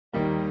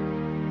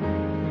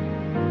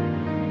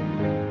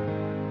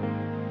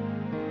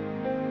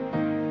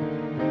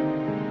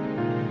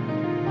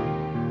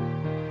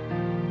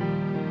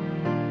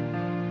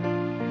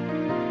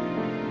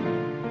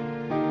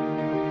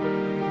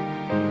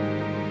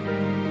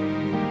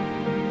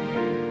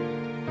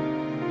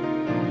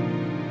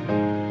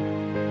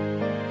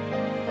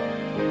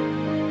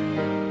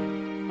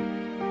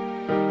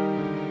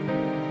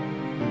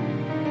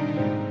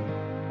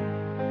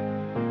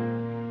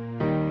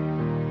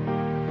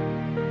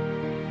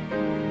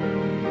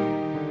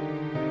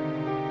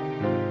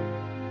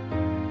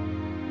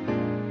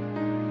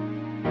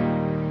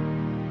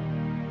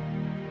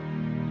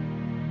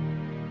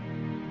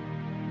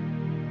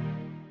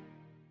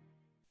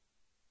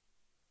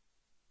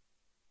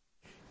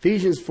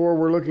Ephesians 4,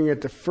 we're looking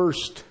at the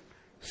first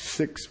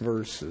 6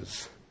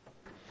 verses.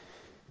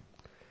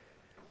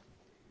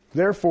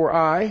 Therefore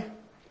I,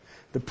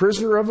 the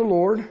prisoner of the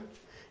Lord,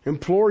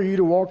 implore you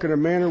to walk in a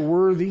manner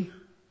worthy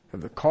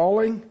of the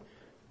calling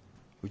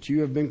which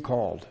you have been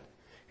called,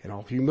 in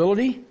all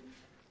humility,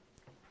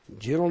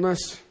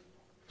 gentleness,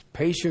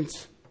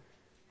 patience,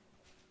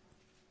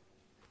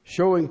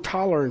 showing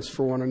tolerance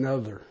for one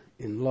another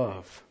in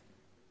love,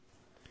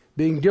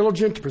 being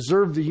diligent to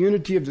preserve the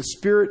unity of the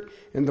Spirit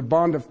in the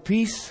bond of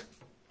peace.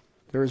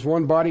 There is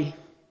one body,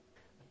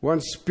 one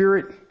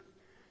Spirit,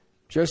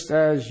 just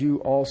as you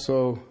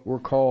also were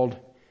called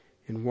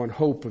in one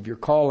hope of your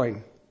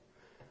calling,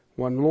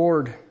 one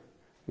Lord,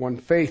 one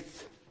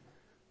faith,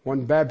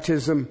 one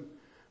baptism,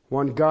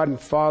 one God and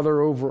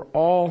Father over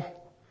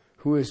all,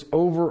 who is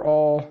over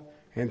all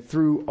and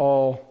through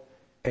all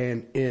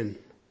and in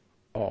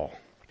all.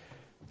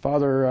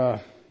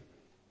 Father,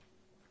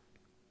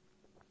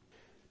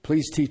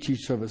 please teach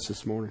each of us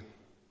this morning.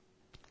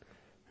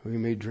 We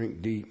may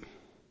drink deep.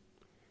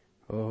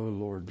 Oh,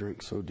 Lord,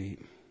 drink so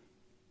deep.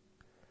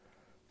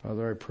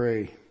 Father, I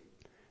pray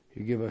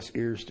you give us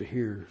ears to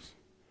hear,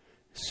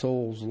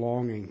 souls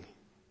longing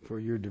for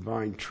your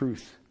divine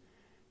truth.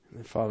 And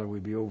that, Father, we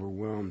be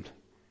overwhelmed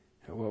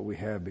at what we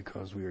have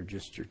because we are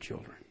just your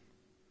children.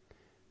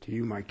 To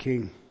you, my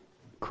King,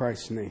 in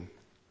Christ's name,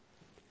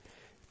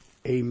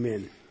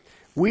 amen.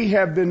 We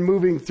have been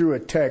moving through a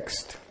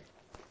text,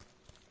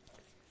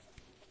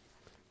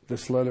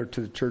 this letter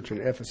to the church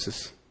in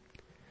Ephesus,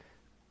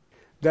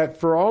 that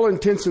for all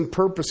intents and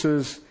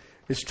purposes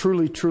is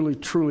truly, truly,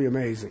 truly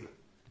amazing,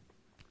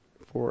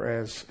 for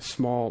as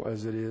small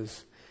as it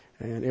is.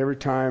 And every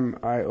time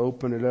I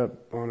open it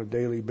up on a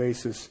daily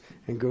basis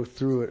and go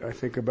through it, I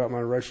think about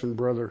my Russian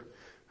brother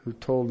who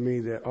told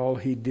me that all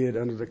he did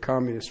under the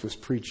communists was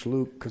preach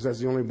Luke, because that's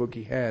the only book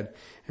he had.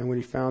 And when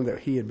he found that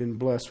he had been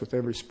blessed with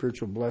every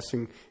spiritual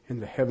blessing in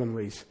the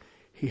heavenlies,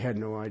 he had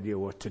no idea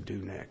what to do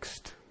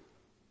next.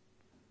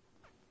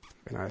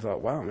 And I thought,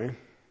 wow, man.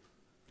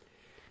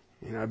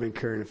 And I've been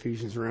carrying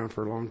Ephesians around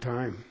for a long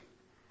time.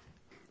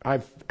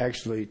 I've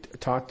actually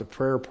taught the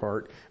prayer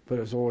part, but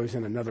it was always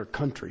in another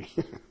country.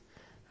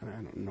 And I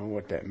don't know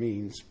what that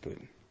means, but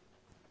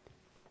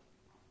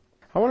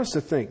I want us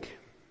to think.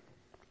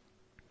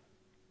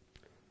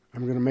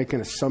 I'm going to make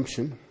an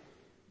assumption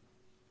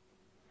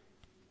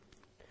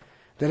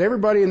that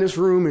everybody in this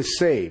room is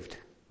saved.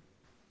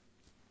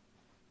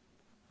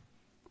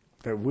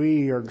 That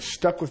we are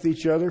stuck with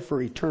each other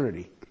for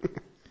eternity.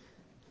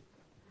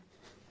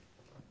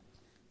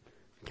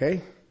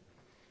 Okay?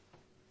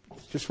 I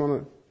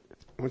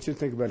want you to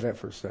think about that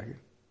for a second.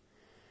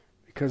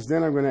 Because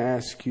then I'm going to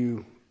ask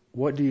you,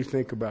 what do you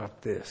think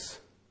about this?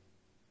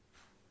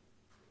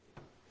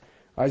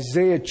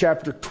 Isaiah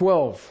chapter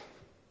 12,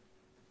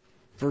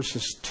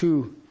 verses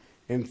 2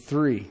 and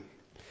 3.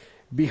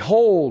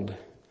 Behold,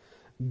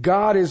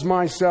 God is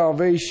my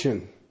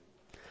salvation.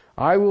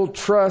 I will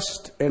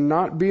trust and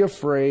not be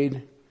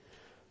afraid,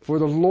 for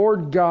the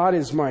Lord God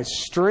is my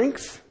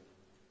strength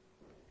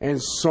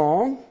and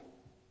song,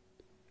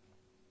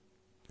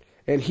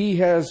 and he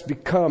has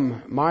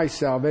become my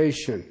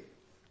salvation.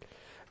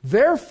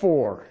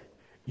 Therefore,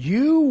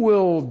 you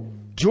will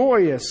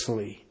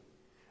joyously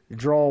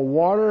draw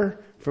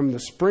water from the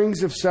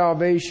springs of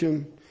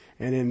salvation,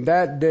 and in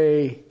that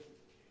day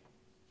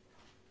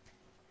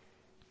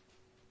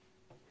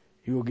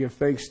you will give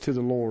thanks to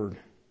the Lord,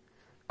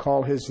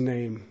 call his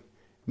name,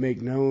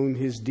 make known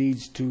his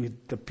deeds to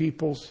the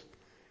peoples,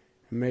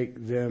 and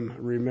make them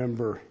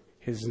remember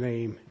his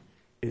name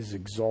is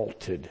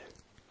exalted.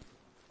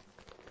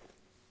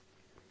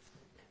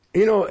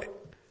 You know,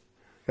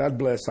 God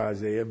bless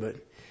Isaiah, but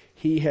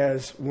he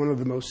has one of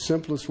the most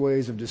simplest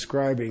ways of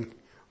describing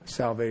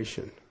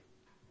salvation.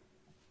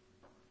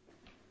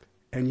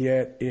 And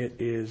yet it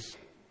is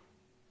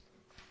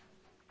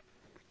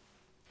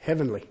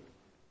heavenly.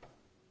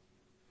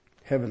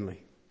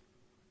 Heavenly.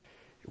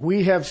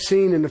 We have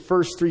seen in the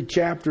first 3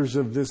 chapters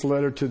of this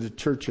letter to the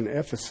church in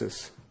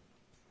Ephesus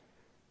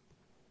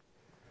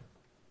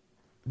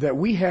that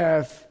we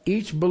have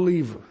each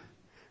believer,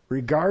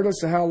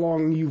 regardless of how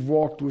long you've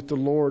walked with the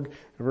Lord,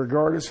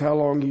 regardless of how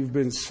long you've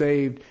been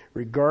saved,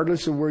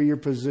 regardless of where your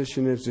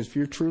position is, if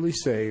you're truly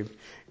saved,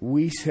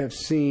 we have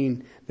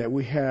seen that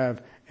we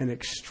have an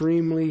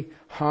extremely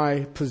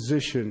high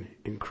position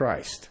in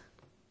Christ.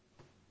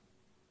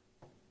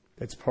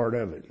 That's part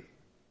of it.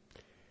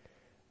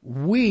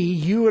 We,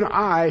 you and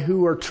I,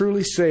 who are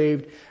truly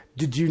saved,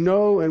 did you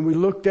know, and we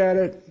looked at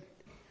it,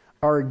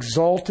 are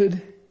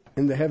exalted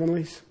in the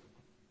heavenlies?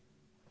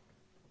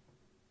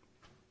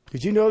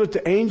 Did you know that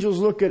the angels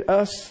look at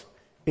us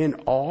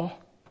in awe?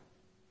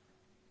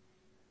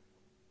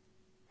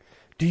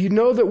 Do you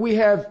know that we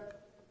have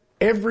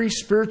every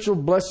spiritual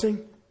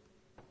blessing?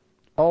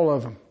 All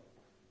of them.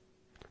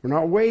 We're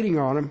not waiting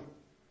on them.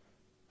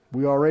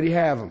 We already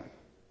have them.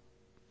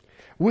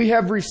 We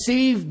have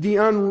received the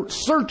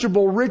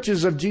unsearchable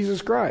riches of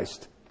Jesus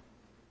Christ.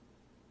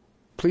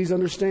 Please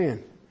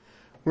understand.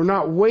 We're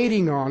not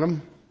waiting on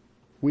them.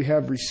 We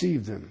have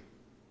received them.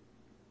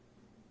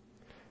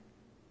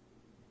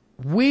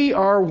 We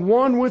are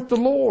one with the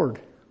Lord.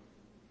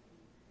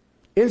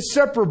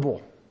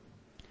 Inseparable.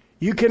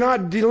 You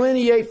cannot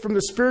delineate from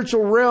the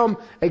spiritual realm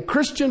a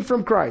Christian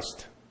from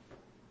Christ.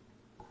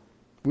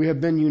 We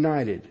have been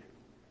united.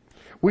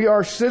 We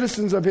are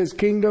citizens of His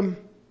kingdom.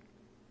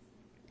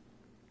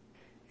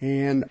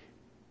 And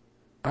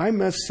I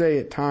must say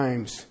at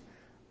times,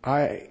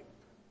 I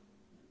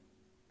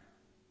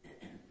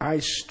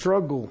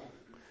struggle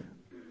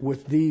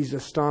with these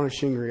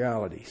astonishing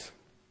realities.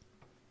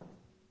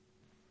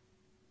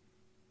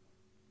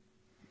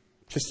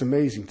 Just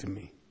amazing to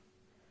me.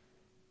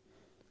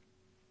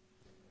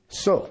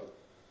 So,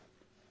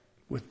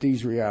 with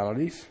these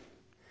realities,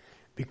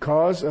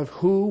 because of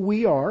who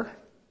we are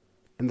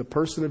in the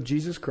person of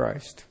Jesus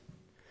Christ,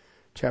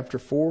 chapter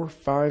 4,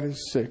 5, and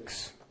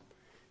 6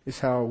 is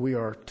how we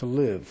are to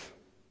live.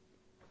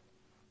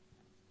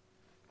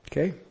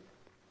 Okay?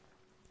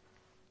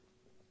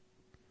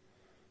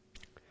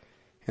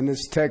 In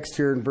this text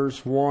here in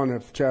verse 1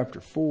 of chapter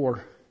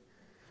 4,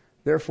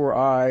 therefore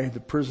I, the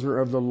prisoner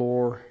of the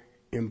Lord,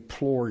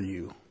 implore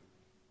you.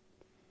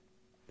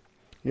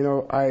 You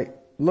know, I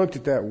looked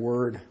at that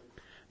word.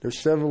 There's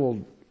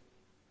several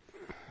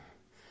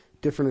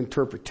different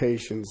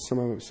interpretations. Some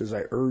of it says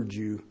I urge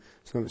you.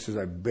 Some of it says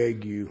I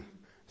beg you.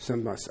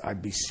 Some of it I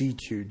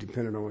beseech you,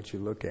 depending on what you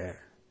look at.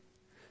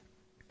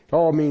 It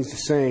all means the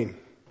same.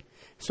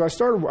 So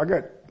I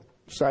got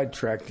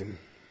sidetracked and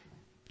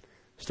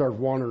started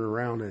wandering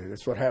around in it.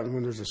 That's what happens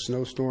when there's a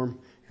snowstorm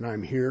and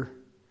I'm here.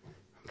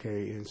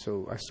 Okay, and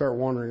so I start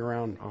wandering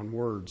around on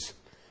words.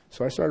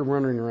 So I started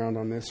wandering around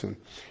on this one.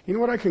 You know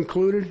what I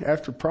concluded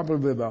after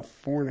probably about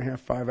 4.5,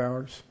 5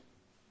 hours?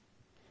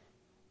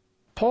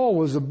 Paul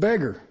was a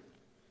beggar.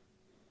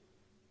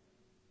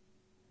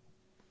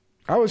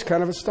 I was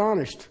kind of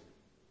astonished.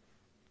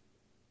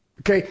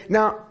 Okay,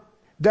 now,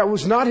 that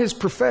was not his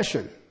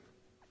profession.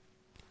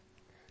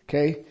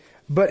 Okay,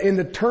 but in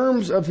the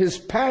terms of his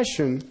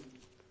passion,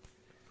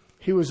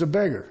 he was a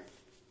beggar.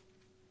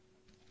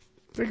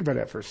 Think about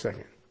that for a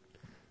second.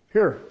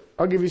 Here,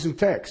 I'll give you some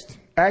text.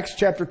 Acts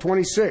chapter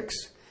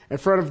 26, in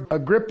front of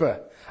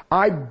Agrippa.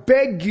 I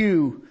beg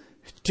you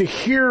to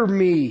hear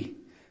me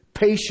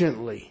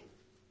patiently.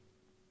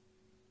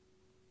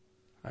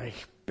 I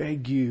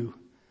beg you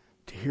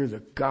to hear the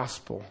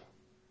gospel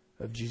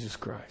of Jesus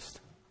Christ.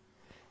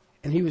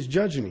 And he was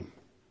judging him.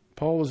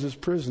 Paul was his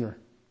prisoner.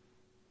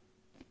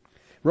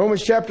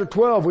 Romans chapter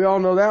 12, we all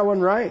know that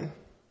one, right?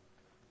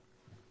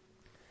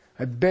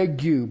 I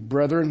beg you,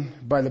 brethren,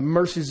 by the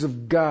mercies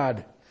of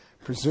God,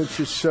 present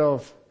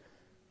yourself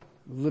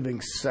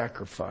living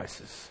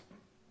sacrifices,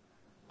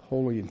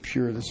 holy and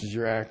pure. This is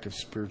your act of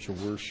spiritual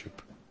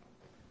worship.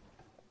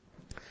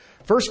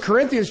 1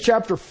 Corinthians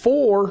chapter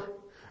 4,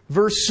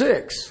 verse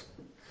 6.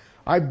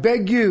 I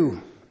beg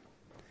you,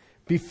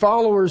 be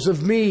followers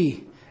of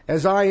me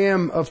as I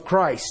am of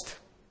Christ.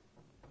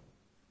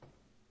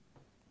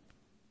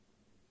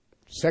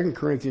 2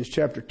 Corinthians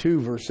chapter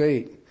 2, verse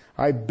 8.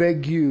 I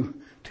beg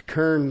you to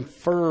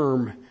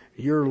confirm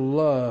your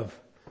love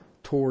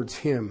towards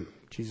Him,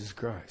 Jesus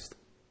Christ.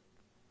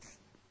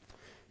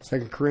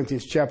 2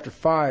 Corinthians chapter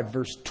 5,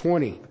 verse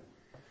 20.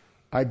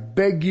 I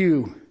beg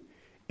you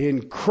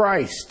in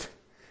Christ,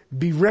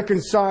 be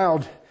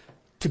reconciled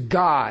to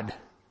God.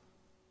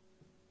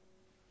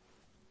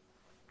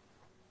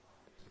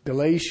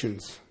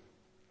 Galatians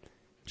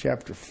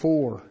chapter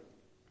 4,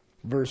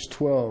 verse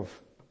 12.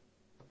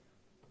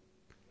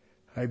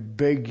 I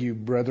beg you,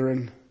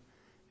 brethren,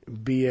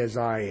 be as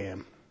I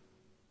am.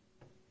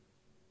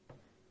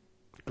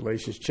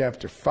 Galatians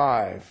chapter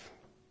 5,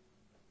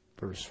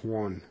 verse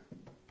 1.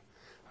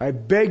 I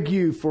beg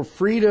you, for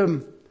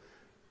freedom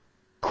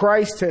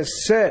Christ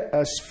has set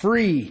us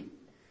free.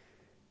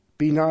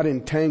 Be not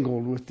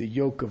entangled with the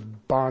yoke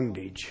of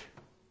bondage.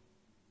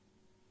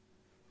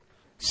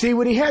 See,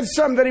 when he had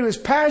something that he was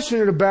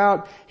passionate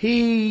about,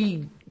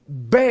 he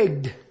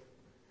begged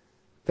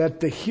that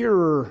the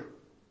hearer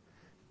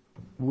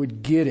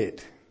would get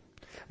it.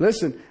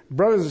 Listen,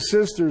 brothers and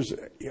sisters,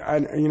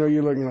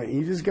 you're looking like,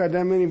 you just got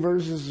that many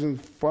verses in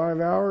 5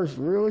 hours?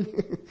 Really?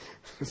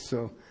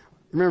 So,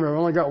 remember, I've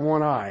only got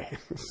one eye.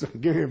 So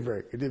give me a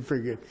break. I did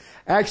pretty good.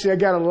 Actually, I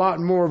got a lot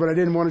more, but I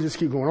didn't want to just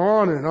keep going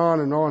on and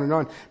on and on and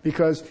on,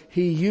 because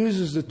he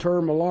uses the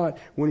term a lot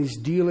when he's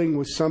dealing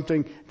with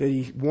something that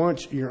he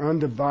wants your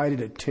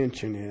undivided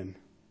attention in.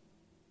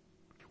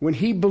 When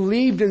he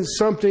believed in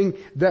something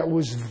that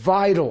was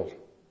vital,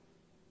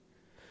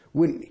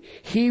 when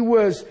he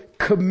was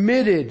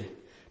committed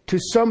to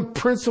some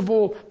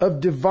principle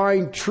of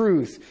divine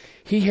truth,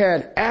 he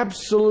had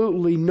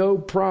absolutely no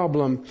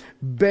problem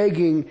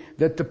begging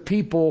that the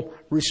people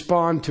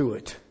respond to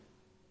it.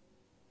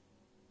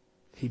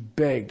 He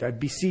begged, I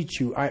beseech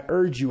you, I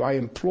urge you, I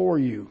implore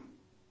you.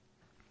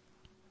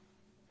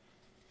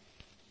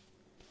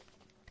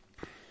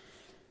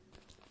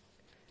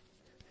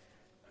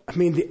 I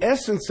mean, the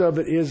essence of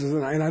it is,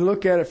 and I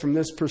look at it from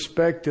this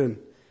perspective,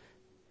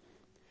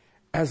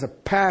 as a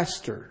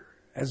pastor,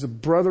 as a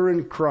brother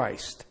in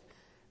Christ,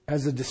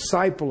 as a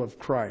disciple of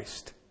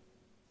Christ,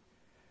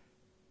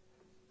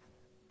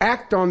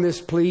 Act on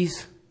this,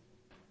 please.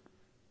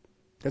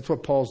 That's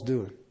what Paul's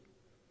doing.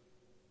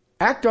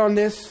 Act on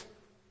this.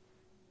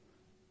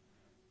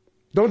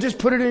 Don't just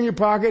put it in your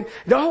pocket.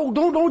 No,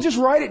 don't just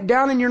write it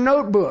down in your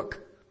notebook.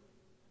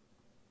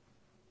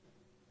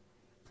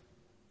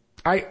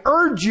 I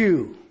urge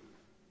you.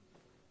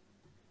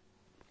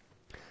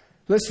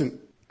 Listen,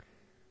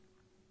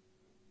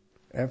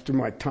 after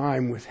my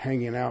time with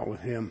hanging out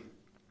with him,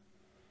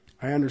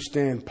 I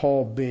understand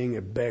Paul being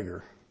a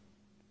beggar.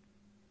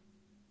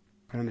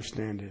 I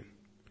understand it.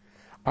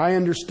 I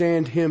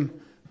understand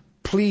him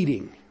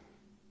pleading.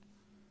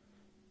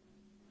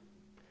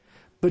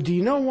 But do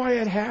you know why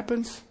it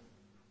happens?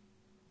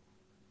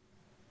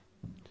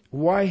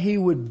 Why he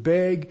would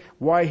beg,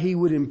 why he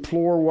would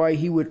implore, why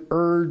he would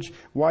urge,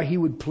 why he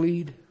would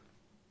plead?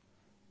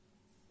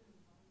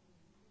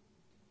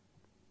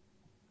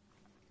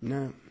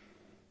 No.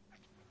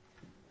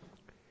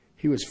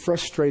 He was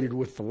frustrated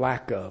with the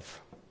lack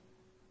of.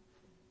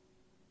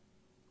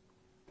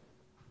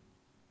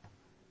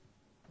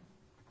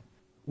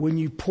 When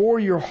you pour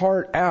your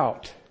heart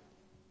out,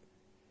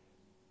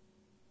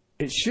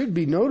 it should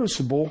be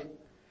noticeable,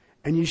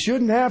 and you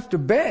shouldn't have to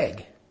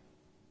beg.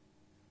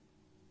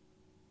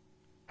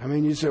 I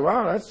mean, you say,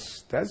 wow,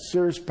 that's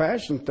serious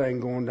passion thing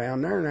going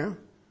down there now.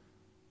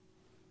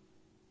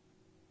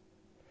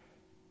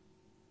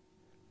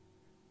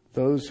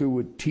 Those who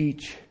would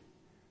teach,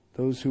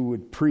 those who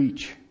would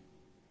preach,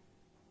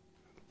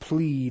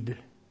 plead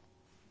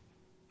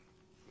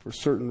for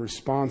certain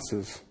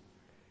responses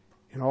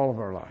in all of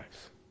our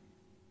lives.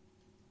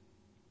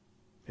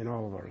 In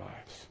all of our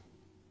lives.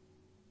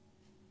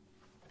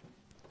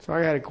 So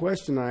I had a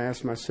question I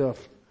asked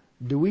myself.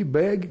 Do we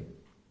beg?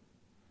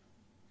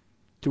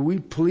 Do we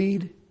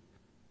plead?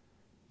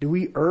 Do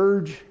we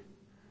urge?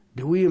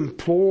 Do we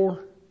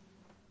implore?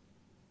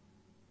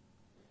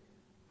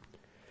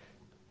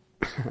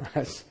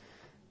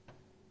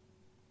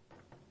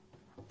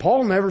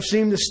 Paul never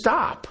seemed to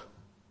stop.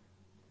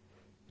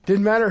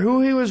 Didn't matter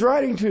who he was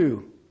writing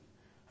to.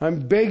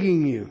 I'm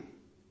begging you.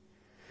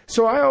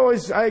 So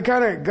I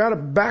kind of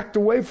got backed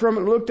away from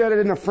it, looked at it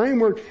in a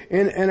framework,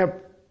 in an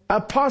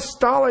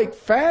apostolic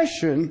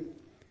fashion.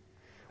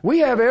 We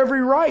have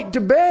every right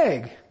to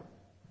beg.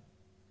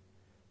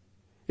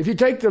 If you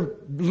take the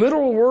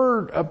literal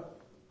word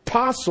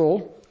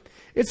apostle,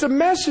 it's a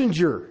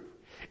messenger.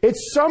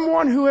 It's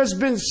someone who has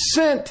been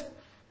sent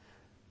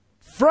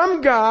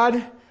from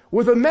God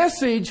with a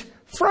message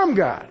from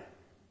God.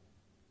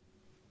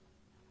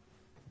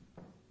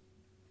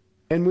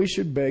 And we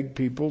should beg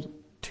people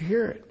to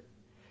hear it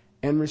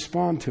and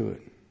respond to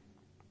it.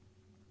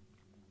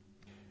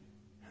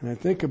 And I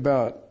think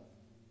about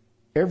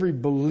every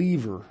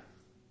believer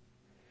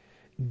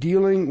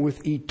dealing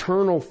with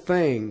eternal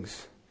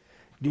things.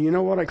 Do you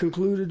know what I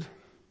concluded?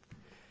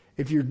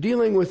 If you're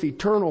dealing with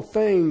eternal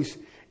things,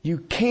 you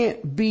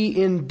can't be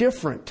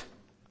indifferent.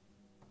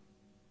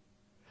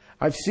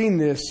 I've seen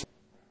this.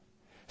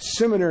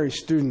 Seminary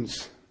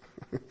students,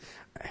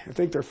 I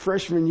think their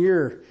freshman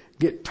year,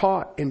 get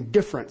taught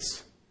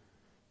indifference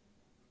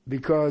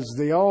because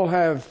they all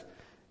have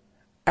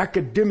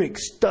academic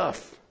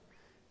stuff.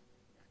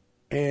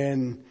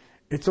 And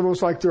it's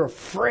almost like they're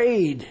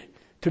afraid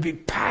to be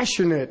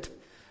passionate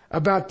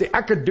about the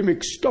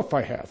academic stuff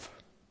I have.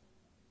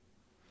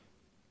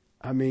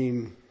 I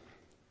mean,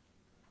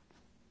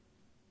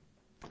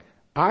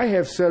 I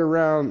have sat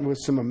around with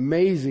some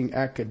amazing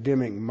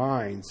academic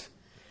minds,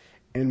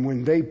 and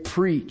when they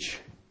preach,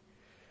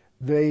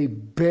 they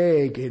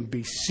beg and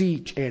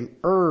beseech and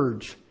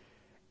urge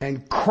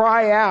and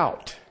cry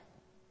out,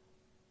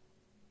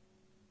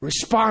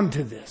 respond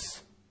to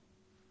this.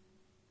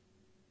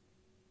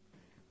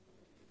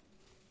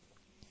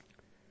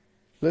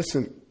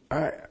 Listen,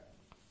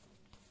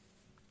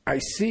 I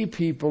see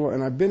people,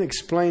 and I've been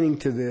explaining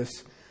to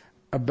this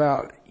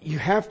about you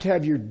have to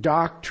have your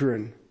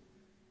doctrine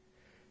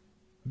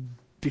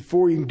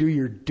before you can do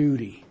your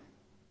duty.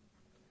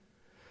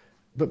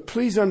 But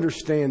please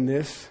understand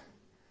this.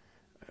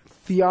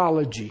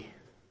 Theology,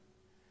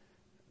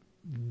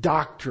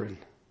 doctrine,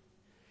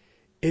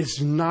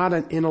 is not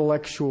an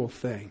intellectual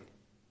thing.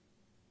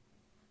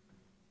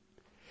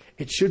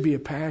 It should be a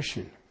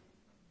passion.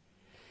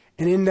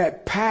 And in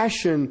that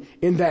passion,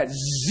 in that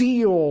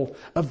zeal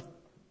of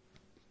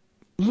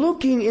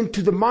looking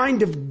into the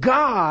mind of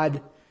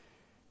God,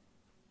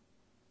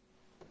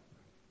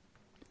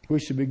 we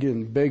should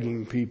begin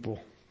begging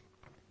people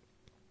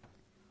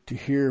to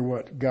hear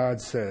what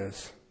God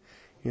says.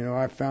 You know,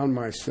 I found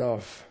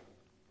myself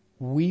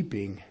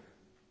weeping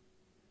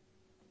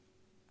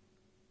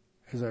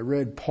as I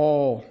read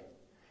Paul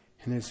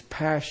and his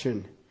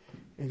passion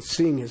and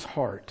seeing his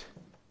heart.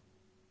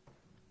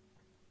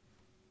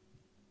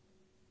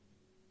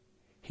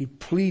 He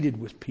pleaded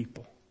with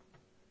people.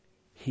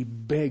 He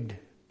begged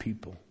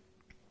people.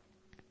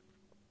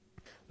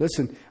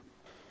 Listen,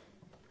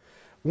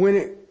 when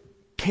it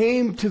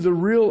came to the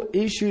real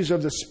issues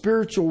of the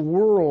spiritual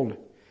world,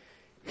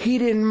 he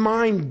didn't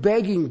mind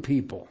begging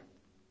people.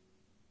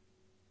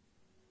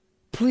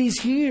 Please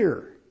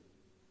hear.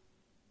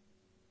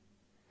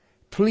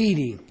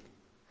 pleading.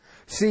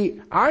 See,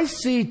 I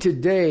see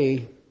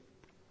today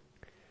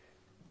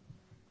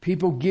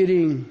people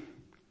getting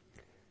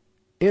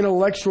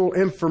intellectual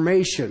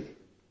information.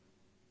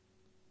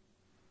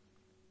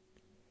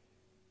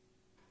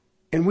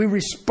 And we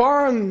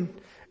respond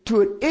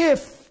to it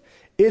if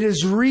it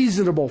is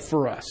reasonable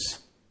for us.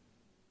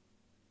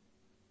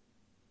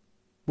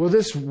 Will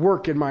this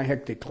work in my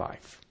hectic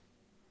life?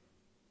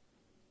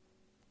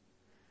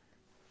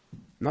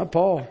 Not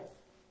Paul.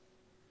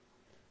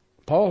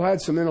 Paul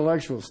had some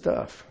intellectual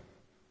stuff.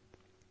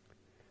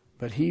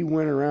 But he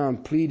went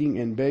around pleading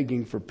and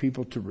begging for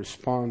people to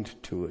respond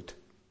to it.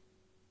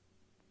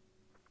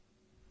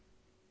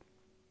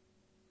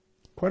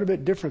 Quite a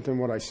bit different than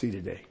what I see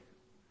today.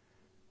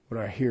 What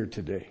I hear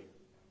today.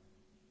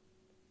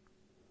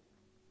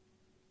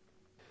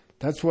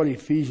 That's what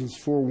Ephesians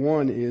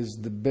 4:1 is,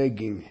 the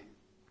begging.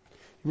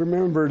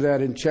 Remember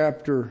that in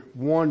chapter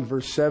 1,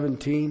 verse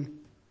 17,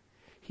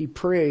 he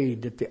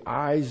prayed that the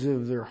eyes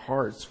of their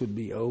hearts would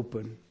be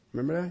open.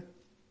 Remember that?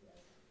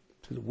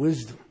 To the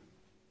wisdom.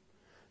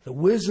 The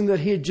wisdom that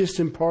he had just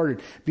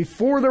imparted.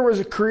 Before there was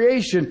a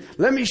creation,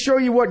 let me show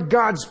you what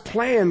God's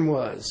plan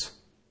was.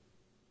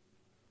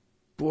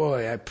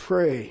 Boy, I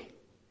pray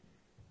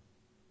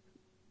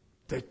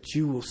that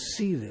you will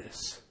see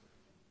this.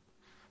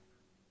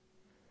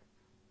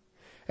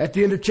 At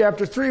the end of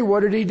chapter 3,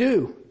 what did he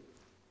do?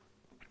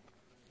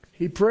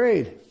 He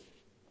prayed.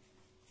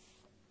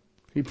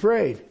 He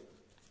prayed.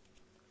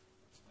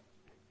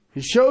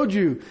 He showed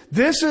you,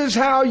 this is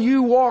how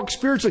you walk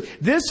spiritually.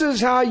 This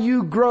is how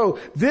you grow.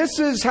 This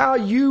is how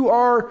you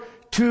are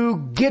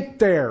to get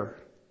there.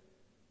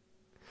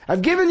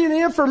 I've given you the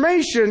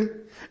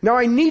information. Now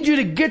I need you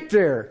to get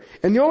there.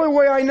 And the only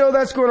way I know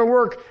that's going to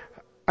work,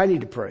 I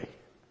need to pray.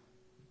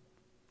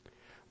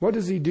 What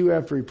does he do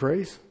after he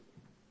prays?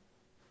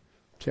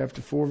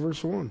 Chapter 4,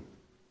 verse 1.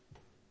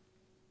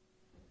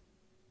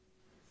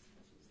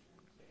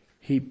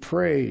 He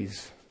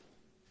prays.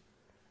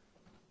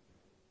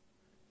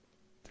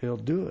 He'll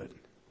do it.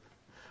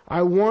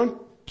 I want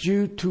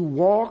you to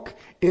walk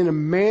in a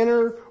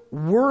manner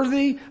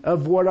worthy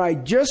of what I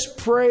just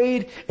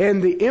prayed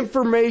and the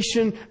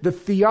information, the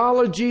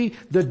theology,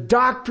 the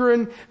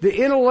doctrine, the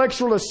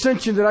intellectual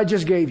ascension that I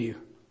just gave you.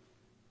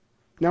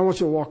 Now I want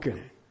you to walk in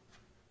it.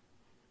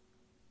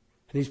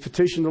 And he's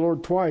petitioned the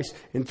Lord twice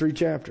in 3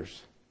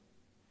 chapters.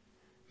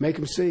 Make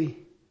him see.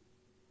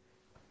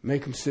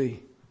 Make him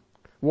see.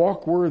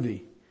 Walk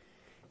worthy.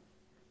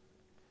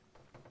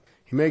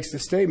 He makes the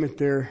statement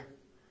there,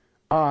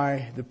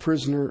 I, the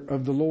prisoner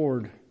of the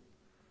Lord.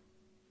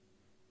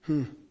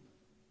 I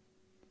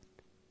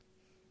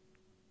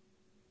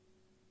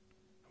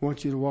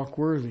want you to walk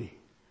worthy.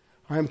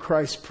 I am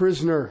Christ's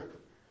prisoner.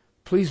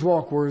 Please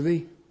walk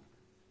worthy.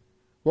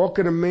 Walk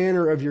in a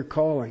manner of your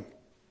calling.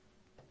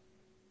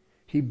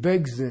 He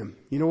begs them.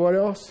 You know what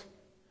else?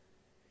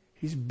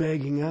 He's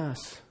begging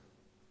us.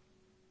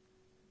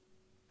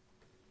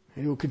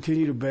 And he will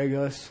continue to beg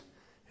us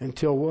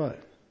until what?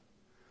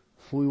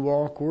 We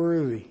walk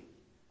worthy.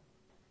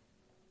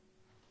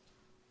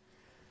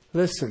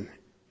 Listen,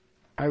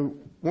 I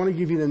want to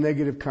give you the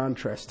negative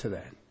contrast to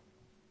that.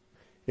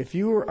 If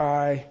you or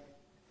I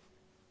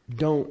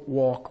don't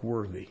walk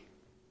worthy,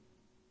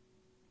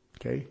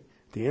 okay,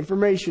 the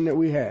information that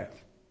we have,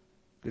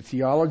 the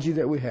theology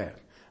that we have,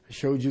 I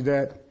showed you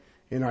that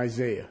in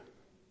Isaiah.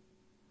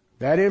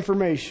 That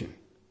information,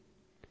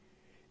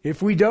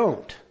 if we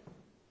don't,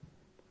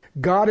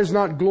 God is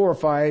not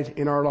glorified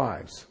in our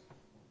lives.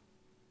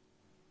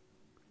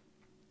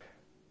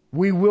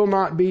 We will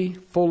not be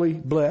fully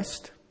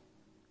blessed.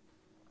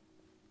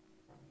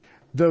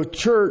 The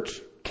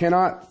church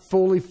cannot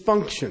fully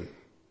function.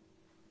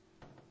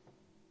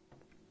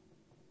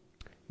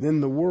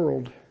 Then the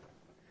world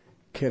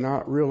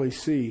cannot really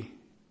see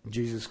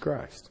Jesus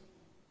Christ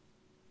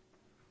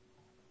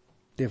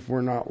if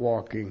we're not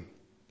walking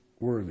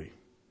worthy.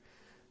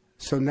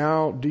 So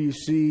now, do you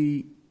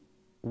see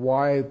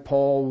why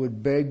Paul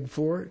would beg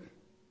for it?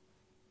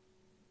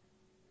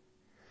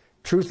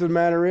 Truth of the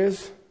matter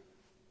is,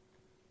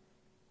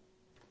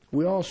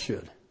 we all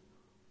should.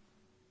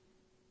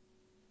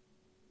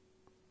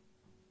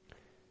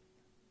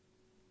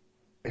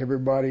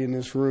 Everybody in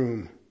this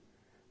room,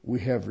 we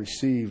have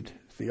received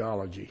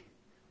theology.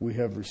 We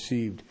have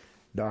received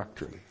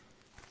doctrine.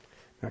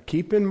 Now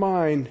keep in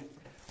mind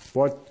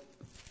what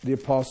the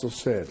apostle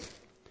said.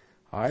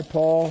 I,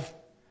 Paul,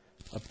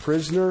 a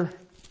prisoner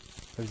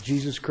of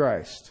Jesus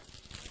Christ.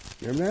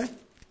 Remember that?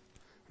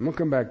 I'm going to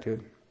come back to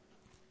it.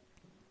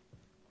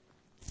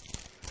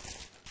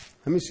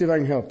 Let me see if I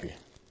can help you.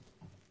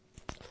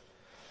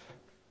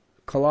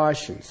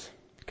 Colossians.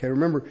 Okay,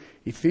 remember,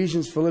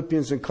 Ephesians,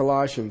 Philippians, and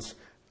Colossians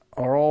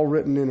are all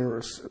written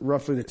in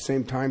roughly the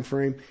same time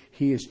frame.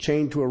 He is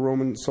chained to a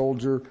Roman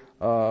soldier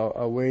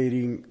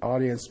awaiting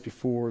audience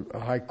before a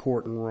high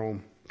court in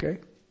Rome. Okay?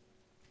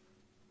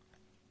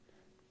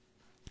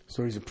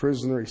 So he's a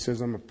prisoner. He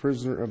says, I'm a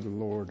prisoner of the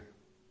Lord.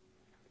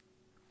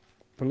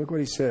 But look what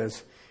he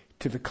says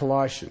to the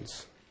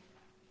Colossians.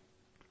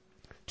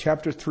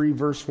 Chapter 3,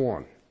 verse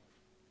 1.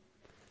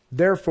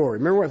 Therefore,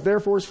 remember what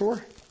therefore is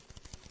for?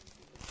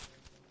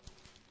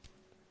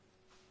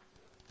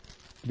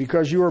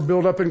 Because you are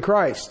built up in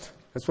Christ.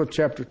 That's what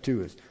chapter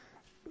 2 is.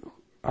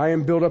 I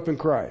am built up in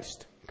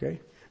Christ. Okay?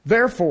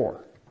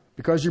 Therefore,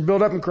 because you're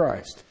built up in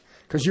Christ,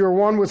 because you are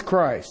one with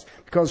Christ,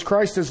 because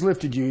Christ has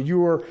lifted you,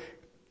 you are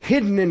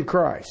hidden in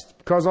Christ,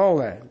 because all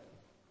that.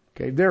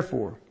 Okay?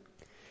 Therefore,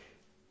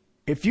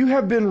 if you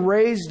have been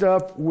raised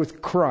up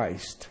with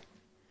Christ,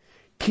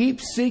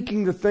 keep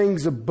seeking the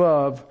things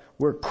above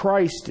where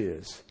Christ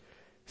is,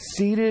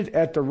 seated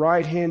at the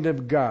right hand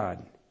of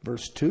God.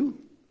 Verse 2.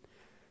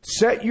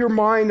 Set your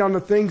mind on the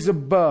things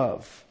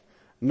above,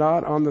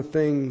 not on the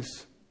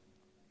things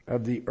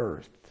of the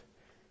earth.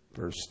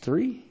 Verse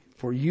 3.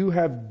 For you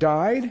have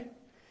died,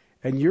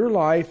 and your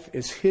life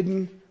is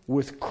hidden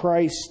with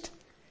Christ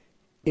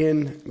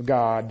in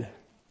God.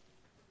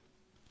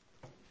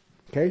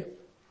 Okay?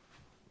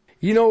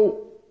 You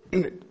know,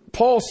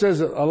 Paul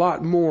says it a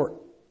lot more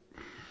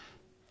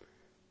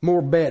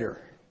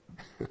better,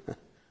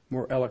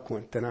 more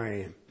eloquent than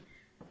I am.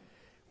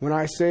 When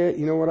I say it,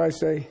 you know what I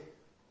say?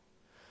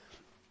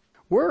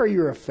 Where are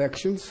your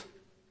affections?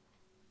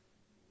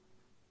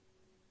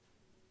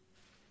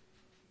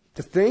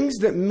 The things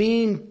that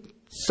mean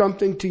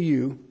something to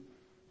you,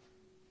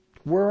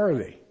 where are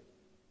they?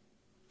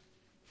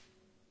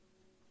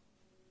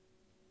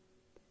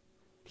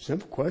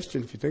 Simple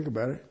question if you think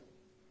about it.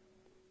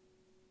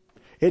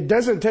 It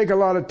doesn't take a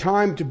lot of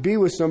time to be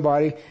with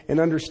somebody and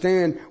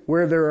understand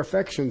where their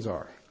affections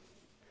are.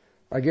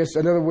 I guess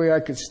another way I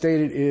could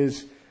state it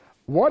is,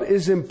 what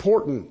is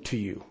important to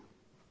you?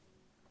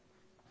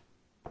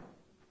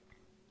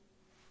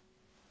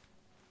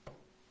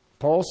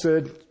 Paul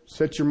said,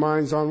 set your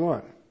minds on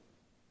what?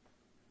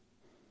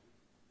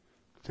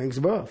 Things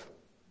above.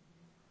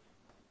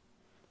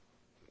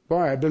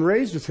 Why? I've been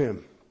raised with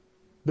him.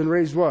 Been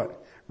raised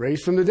what?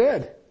 Raised from the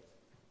dead.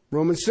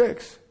 Romans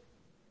 6.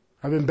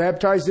 I've been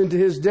baptized into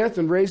his death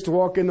and raised to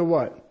walk into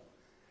what?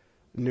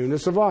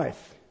 Newness of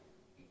life.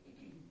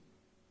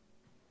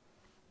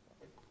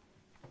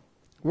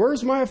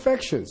 Where's my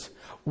affections?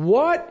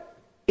 What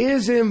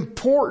is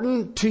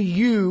important to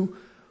you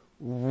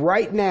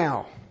right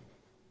now?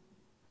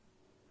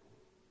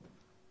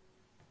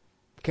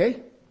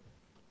 Okay?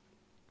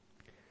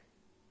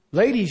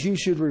 Ladies, you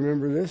should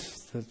remember this.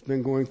 That's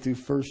been going through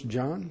 1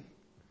 John.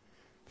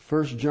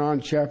 1 John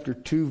chapter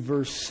 2,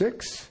 verse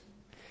 6.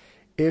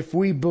 If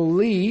we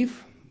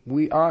believe,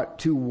 we ought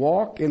to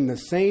walk in the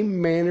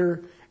same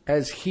manner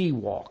as he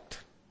walked.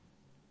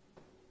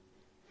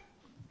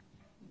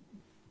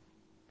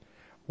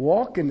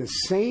 Walk in the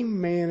same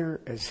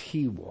manner as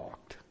he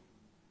walked.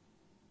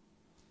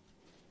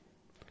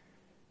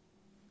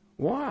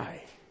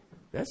 Why?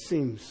 That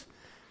seems,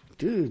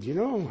 dude, you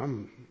know,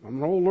 I'm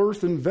an old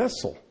earthen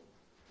vessel.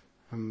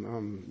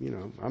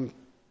 I'm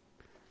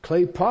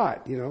clay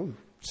pot, you know.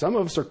 Some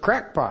of us are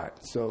crackpot,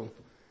 so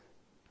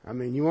I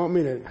mean, you want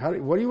me to,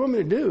 what do you want me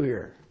to do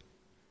here?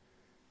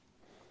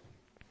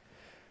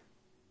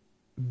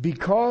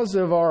 Because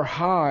of our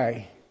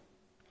high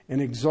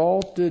and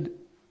exalted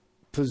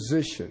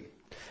position.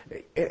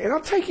 And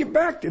I'll take you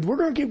back. We're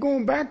going to keep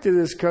going back to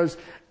this because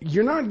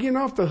you're not getting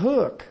off the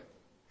hook.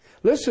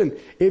 Listen,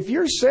 if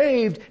you're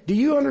saved, do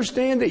you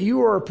understand that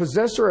you are a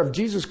possessor of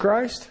Jesus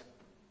Christ?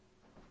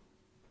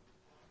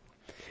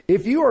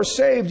 If you are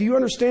saved, do you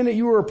understand that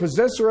you are a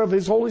possessor of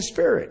His Holy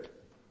Spirit?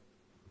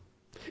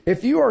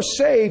 If you are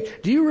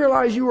saved, do you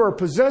realize you are a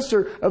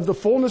possessor of the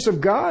fullness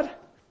of God?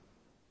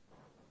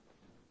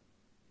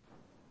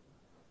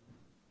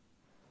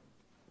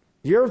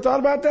 You ever thought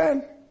about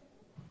that?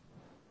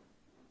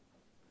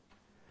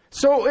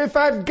 So if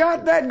I've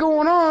got that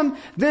going on,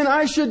 then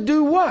I should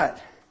do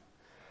what?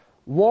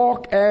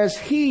 Walk as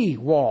He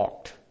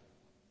walked.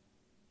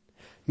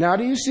 Now,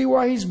 do you see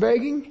why He's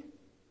begging?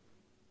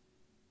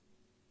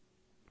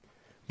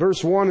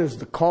 Verse 1 is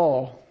the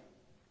call.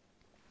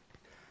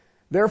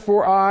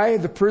 Therefore I,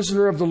 the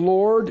prisoner of the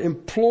Lord,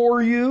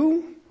 implore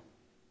you,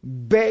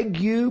 beg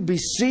you,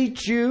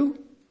 beseech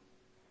you,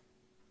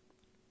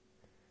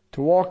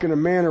 to walk in a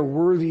manner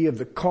worthy of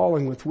the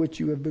calling with which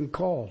you have been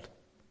called.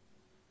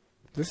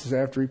 This is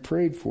after he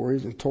prayed for you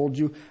and told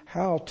you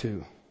how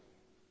to.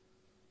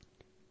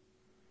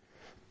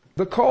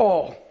 The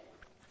call.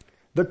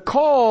 The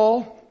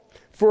call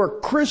for a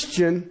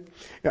Christian.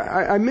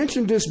 I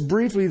mentioned this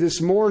briefly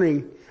this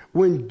morning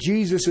when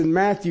Jesus in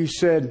Matthew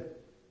said,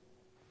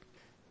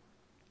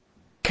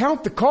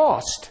 count the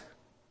cost.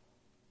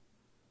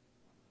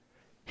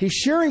 He's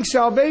sharing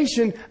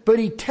salvation, but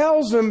he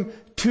tells them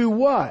to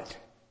what?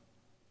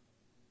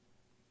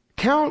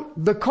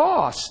 Count the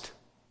cost.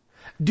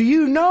 Do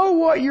you know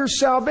what your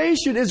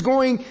salvation is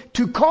going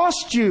to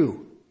cost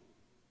you?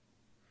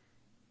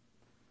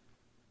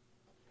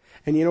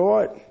 And you know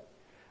what?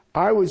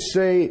 I would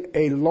say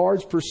a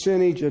large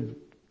percentage of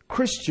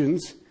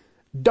Christians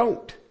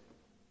don't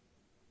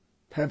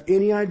have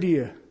any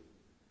idea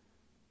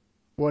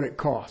what it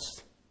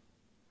costs.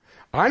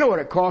 I know what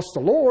it costs the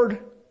Lord.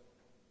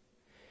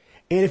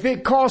 And if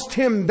it cost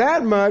Him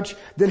that much,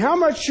 then how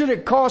much should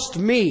it cost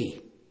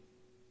me?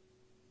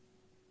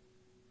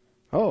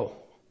 Oh,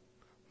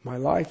 my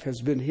life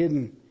has been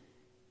hidden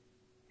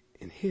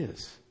in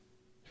His.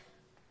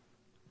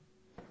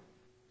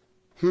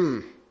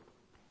 The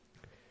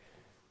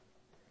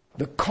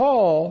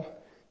call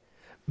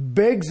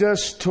begs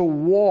us to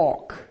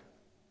walk.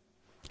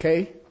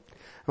 Okay?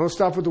 I'm going to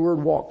stop with the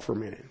word walk for a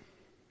minute.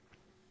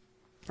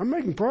 I'm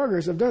making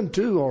progress. I've done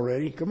 2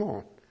 already. Come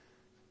on.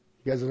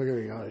 You guys are looking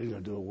at me, oh, he's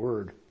going to do a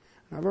word.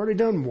 I've already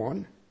done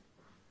 1.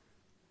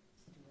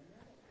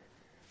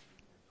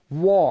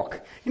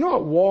 Walk. You know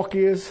what walk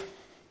is?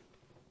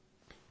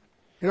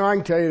 You know, I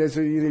can tell you this.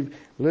 You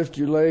lift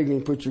your leg and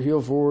you put your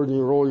heel forward and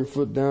you roll your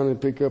foot down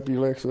and pick up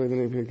your leg so then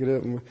you pick it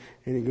up and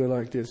you go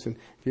like this. And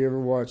if you ever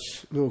watch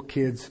little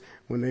kids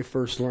when they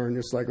first learn,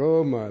 it's like,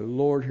 oh my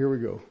Lord, here we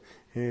go.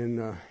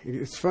 And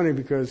it's funny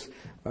because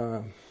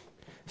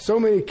so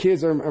many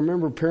kids, I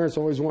remember parents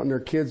always wanting their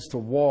kids to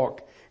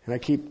walk, and I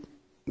keep,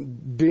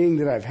 being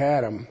that I've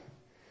had them,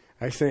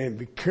 I say,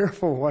 be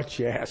careful what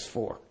you ask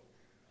for.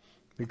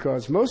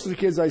 Because most of the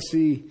kids I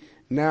see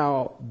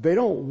now, they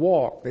don't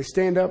walk. They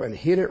stand up and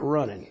hit it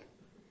running.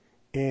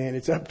 And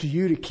it's up to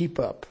you to keep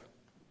up.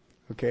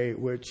 Okay,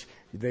 which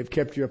they've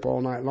kept you up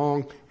all night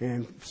long,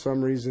 and for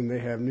some reason they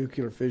have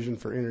nuclear fission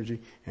for energy,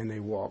 and they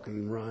walk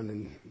and run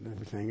and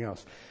everything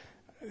else.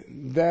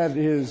 That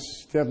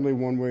is definitely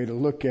one way to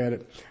look at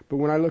it. But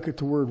when I look at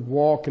the word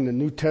walk in the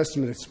New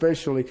Testament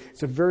especially,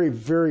 it's a very,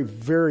 very,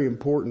 very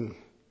important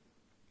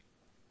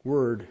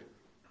word.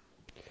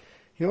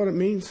 You know what it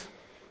means?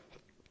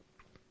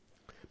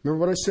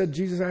 Remember what I said,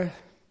 Jesus, I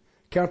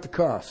count the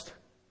cost.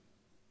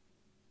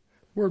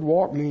 The word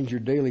walk means your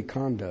daily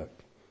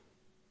conduct.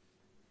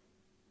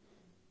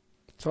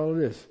 That's all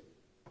it is.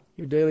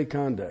 Your daily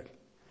conduct.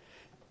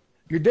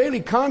 Your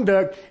daily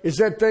conduct is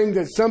that thing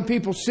that some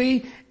people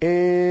see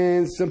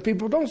and some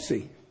people don't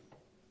see.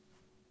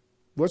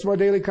 What's my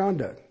daily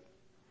conduct?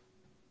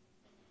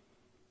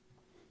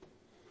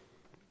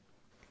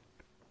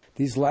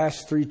 These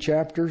last 3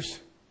 chapters,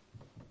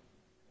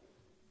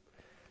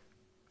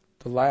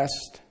 the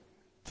last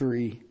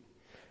 3,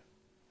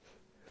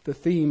 the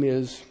theme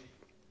is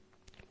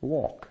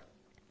walk.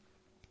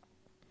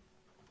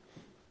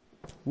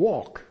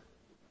 Walk.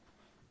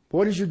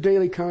 What is your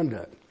daily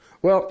conduct?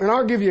 Well, and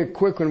I'll give you a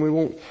quick one.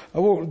 I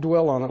won't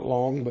dwell on it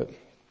long, but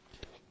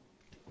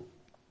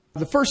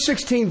the first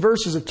 16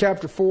 verses of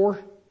chapter 4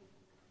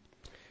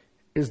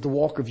 is the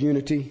walk of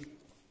unity.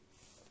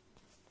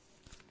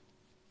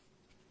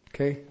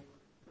 Okay?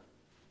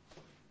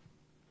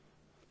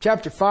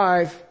 Chapter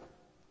 5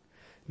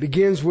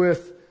 begins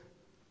with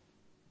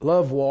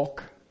love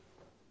walk.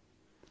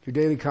 Your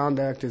daily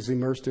conduct is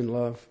immersed in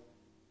love.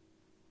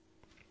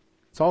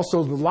 It's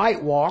also the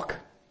light walk.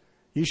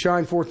 You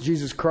shine forth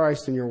Jesus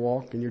Christ in your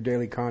walk, in your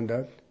daily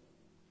conduct.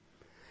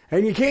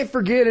 And you can't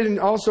forget it, and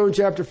also in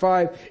chapter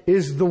 5,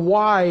 is the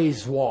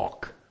wise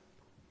walk.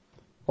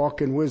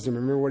 Walk in wisdom.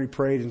 Remember what he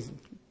prayed in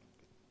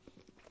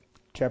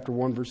chapter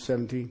 1, verse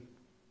 17?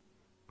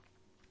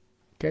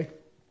 Okay?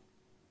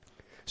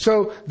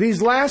 So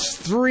these last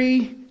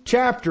 3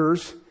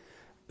 chapters,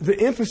 the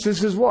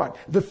emphasis is what?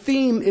 The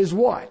theme is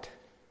what?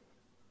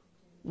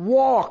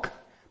 Walk.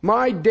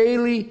 My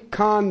daily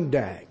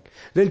conduct.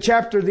 Then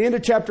the end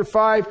of chapter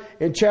 5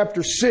 and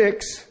chapter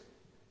 6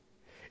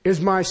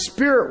 is my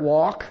spirit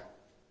walk.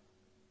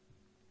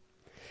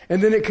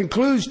 And then it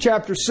concludes,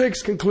 chapter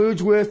 6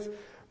 concludes with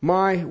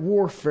my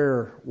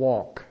warfare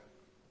walk.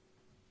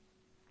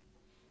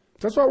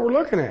 That's what we're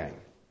looking at.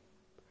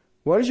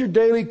 What is your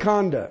daily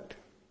conduct?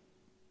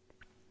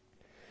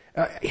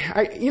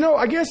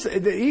 I guess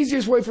the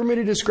easiest way for me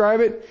to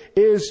describe it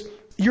is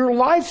your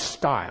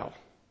lifestyle.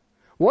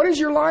 What is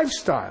your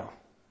lifestyle?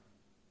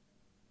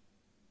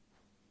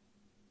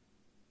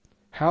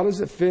 How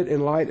does it fit in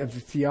light of the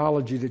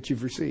theology that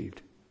you've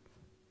received?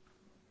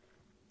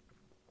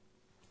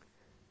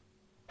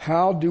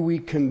 How do we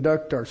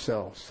conduct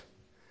ourselves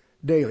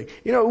daily?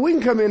 You know, we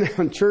can come in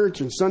on church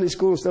and Sunday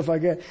school and stuff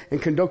like that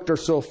and conduct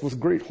ourselves with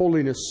great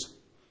holiness.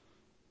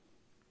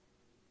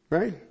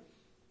 Right?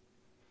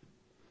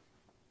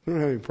 I don't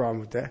have any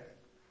problem with that.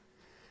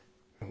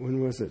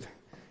 When was it?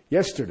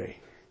 Yesterday.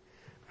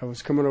 I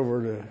was coming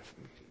over to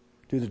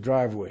do the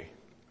driveway.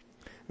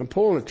 I'm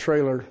pulling a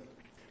trailer.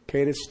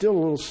 Okay, and it's still a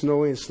little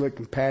snowy and slick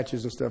and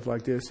patches and stuff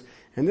like this.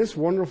 And this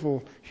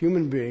wonderful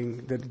human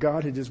being that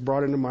God had just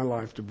brought into my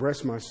life to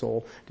bless my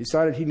soul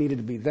decided he needed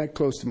to be that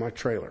close to my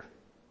trailer.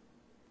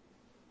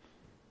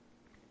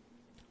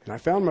 And I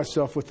found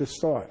myself with this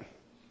thought.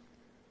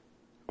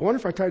 I wonder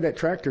if I tied that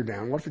tractor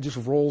down, what if it just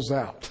rolls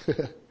out?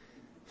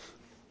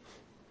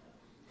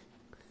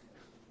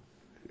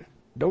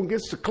 Don't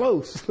get so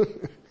close.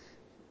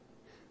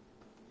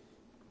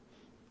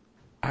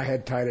 I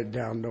had tied it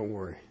down, don't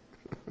worry.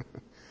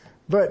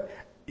 But,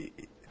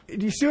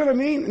 do you see what I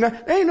mean? Now,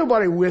 there ain't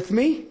nobody with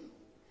me.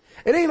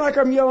 It ain't like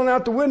I'm yelling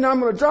out the window,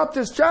 I'm going to drop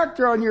this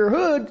tractor on your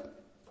hood.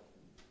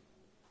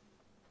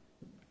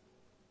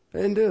 I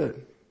didn't do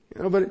it.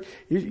 You know, but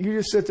you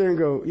just sit there and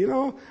go, you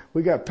know,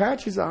 we got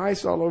patches of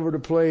ice all over the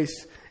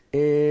place,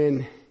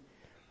 and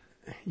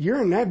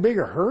you're in that big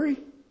a hurry?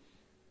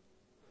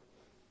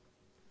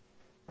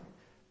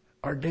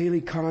 our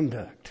daily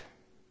conduct.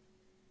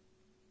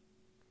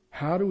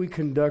 How do we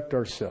conduct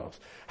ourselves?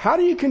 How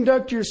do you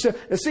conduct yourself?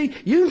 Now see,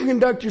 you can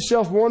conduct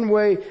yourself one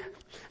way.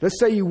 Let's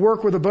say you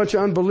work with a bunch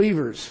of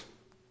unbelievers.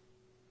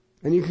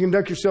 And you can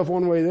conduct yourself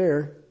one way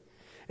there.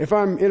 If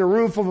I'm in a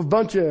room full of a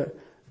bunch of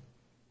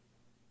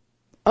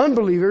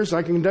unbelievers,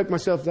 I can conduct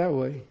myself that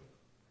way.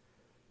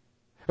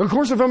 Of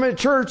course, if I'm at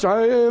church,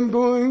 I am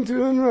going to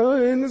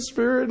run in the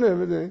Spirit and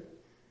everything.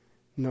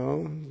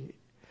 No.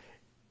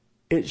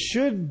 It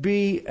should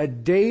be a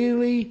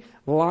daily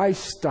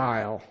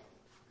lifestyle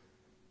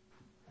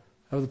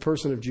of the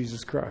person of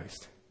Jesus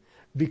Christ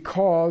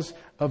because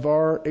of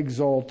our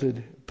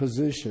exalted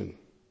position.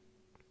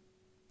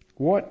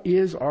 What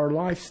is our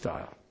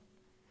lifestyle?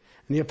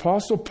 And the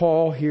Apostle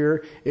Paul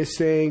here is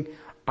saying,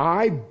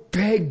 I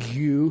beg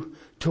you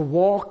to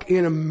walk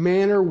in a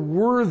manner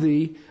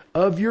worthy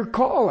of your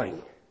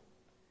calling.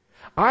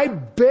 I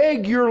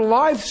beg your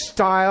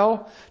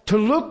lifestyle to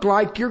look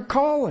like your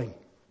calling.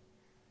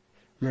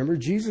 Remember,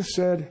 Jesus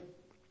said,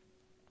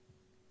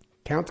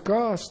 count the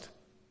cost.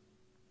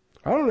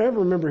 I don't ever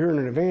remember hearing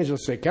an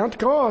evangelist say, count the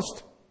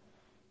cost.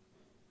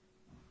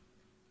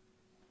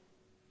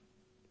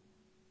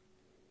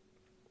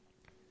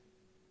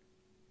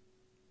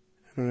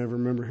 I don't ever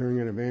remember hearing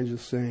an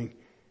evangelist saying,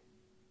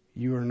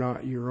 you are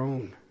not your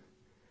own.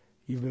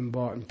 You've been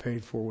bought and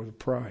paid for with a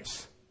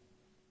price.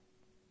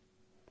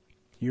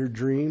 Your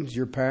dreams,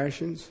 your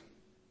passions,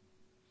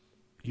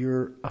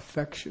 your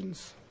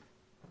affections,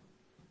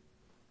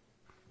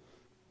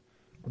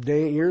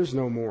 they ain't yours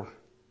no more.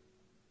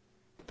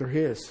 They're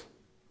His.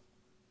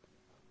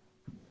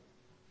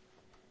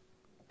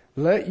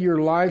 Let your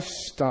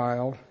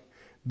lifestyle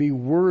be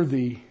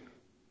worthy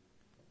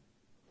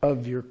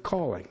of your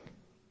calling.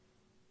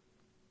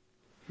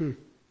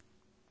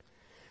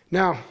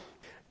 Now,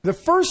 the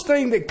first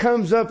thing that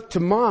comes up to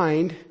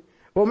mind,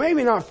 well,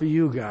 maybe not for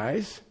you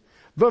guys,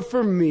 but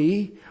for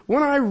me,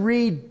 when I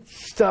read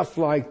stuff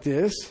like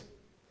this,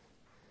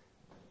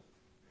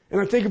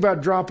 and I think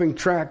about dropping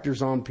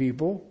tractors on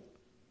people,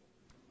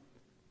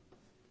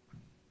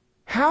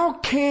 how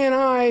can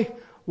I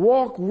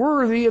walk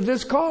worthy of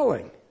this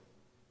calling?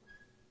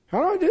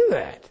 How do I do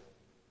that?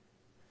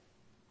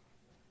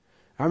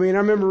 I mean, I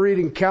remember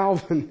reading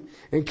Calvin,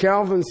 and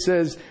Calvin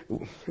says,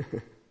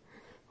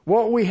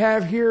 what we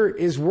have here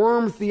is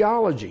worm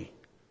theology.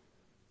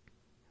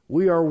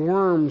 We are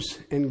worms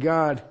and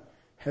God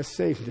has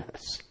saved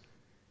us.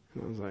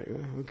 And I was like,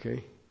 oh,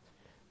 okay.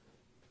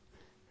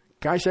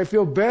 Gosh, I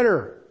feel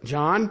better,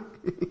 John.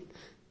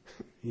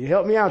 You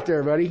help me out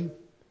there, buddy.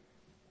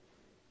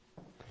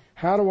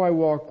 How do I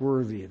walk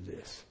worthy of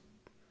this?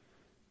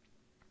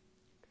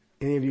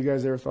 Any of you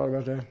guys ever thought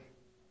about that?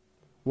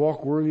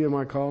 Walk worthy of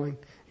my calling?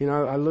 You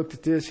know, I looked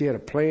at this. He had a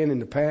plan in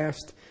the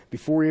past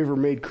before He ever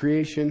made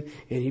creation,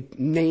 and He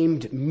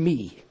named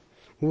me.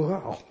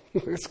 Wow,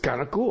 that's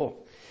kind of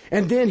cool.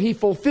 And then He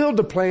fulfilled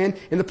the plan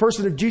in the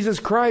person of Jesus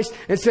Christ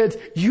and said,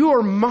 you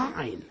are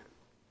mine.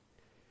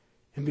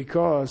 And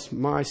because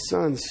my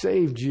Son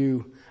saved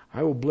you,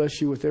 I will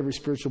bless you with every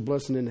spiritual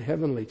blessing in the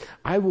heavenly.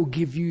 I will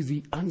give you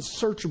the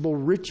unsearchable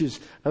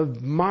riches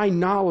of my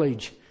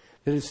knowledge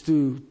that is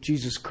through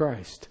Jesus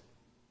Christ.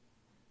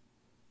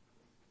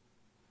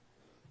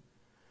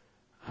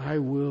 I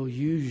will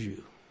use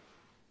you.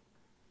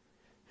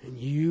 And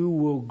you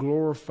will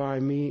glorify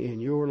me in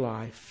your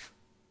life.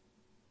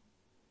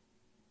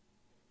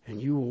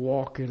 And you will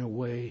walk in a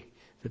way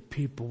that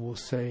people will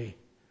say,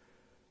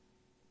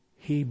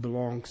 He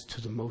belongs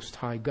to the Most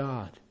High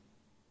God.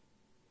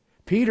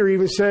 Peter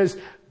even says,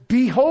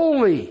 be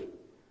holy,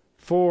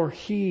 for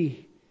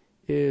He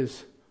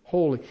is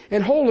holy.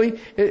 And holy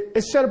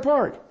is set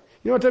apart.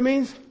 You know what that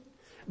means?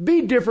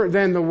 Be different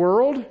than the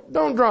world.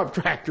 Don't drop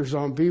tractors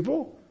on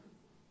people.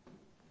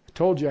 I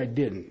told you I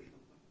didn't.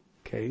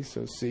 Okay,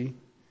 so see,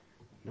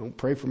 don't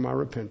pray for my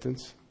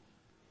repentance.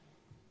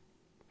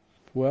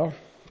 Well,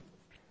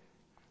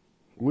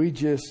 we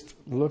just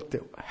looked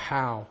at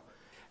how.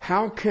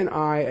 How can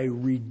I, a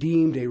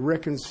redeemed, a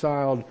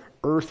reconciled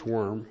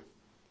earthworm,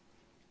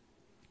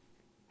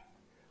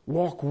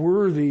 walk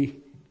worthy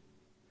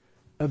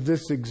of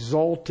this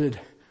exalted,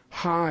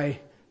 high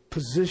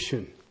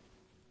position?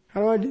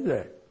 How do I do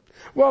that?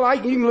 Well,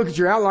 you can look at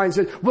your outline and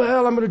say,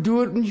 well, I'm going to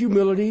do it in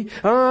humility.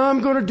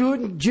 I'm going to do it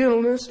in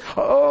gentleness.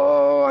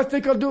 Oh, I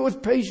think I'll do it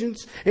with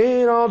patience.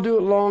 And I'll do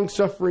it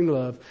long-suffering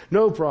love.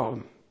 No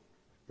problem.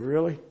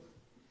 Really?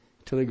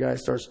 Until the guy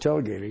starts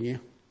tailgating you.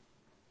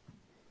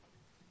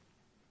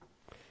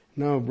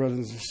 No,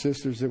 brothers and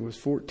sisters, it was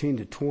 14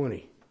 to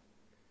 20.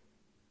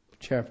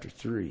 Chapter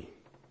 3.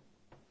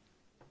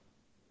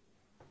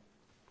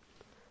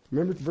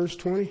 Remember verse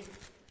 20?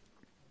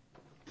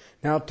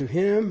 Now to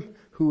Him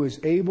who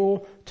is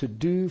able to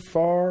do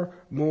far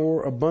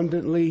more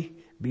abundantly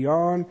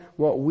beyond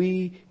what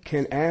we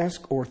can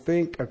ask or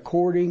think,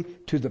 according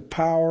to the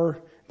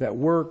power that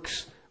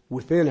works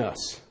within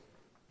us.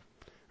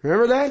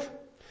 Remember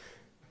that?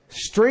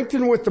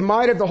 Strengthened with the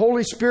might of the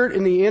Holy Spirit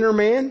in the inner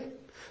man,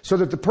 so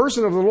that the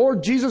person of the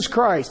Lord Jesus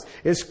Christ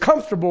is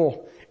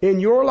comfortable in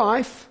your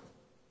life,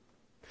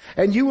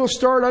 And you will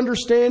start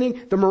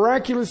understanding the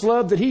miraculous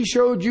love that He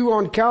showed you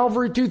on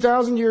Calvary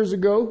 2,000 years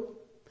ago.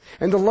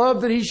 And the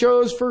love that He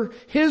shows for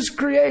His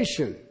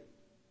creation.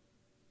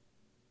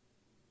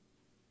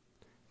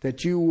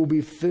 That you will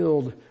be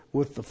filled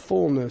with the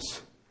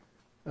fullness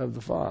of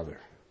the Father.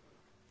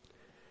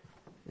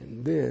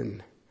 And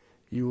then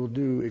you will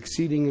do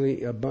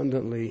exceedingly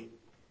abundantly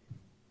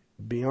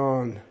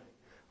beyond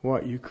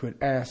what you could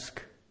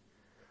ask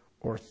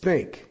or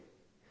think.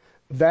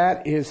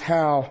 That is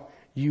how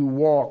you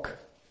walk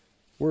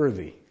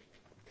worthy.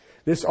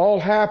 This all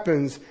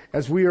happens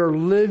as we are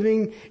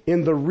living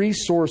in the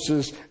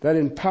resources that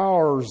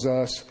empowers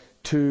us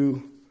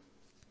to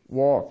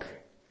walk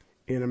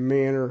in a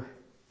manner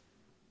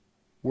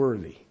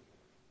worthy.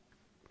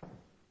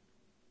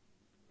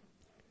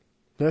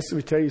 Let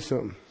me tell you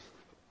something.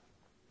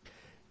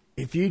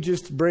 If you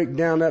just break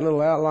down that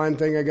little outline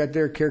thing I got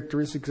there,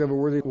 characteristics of a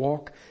worthy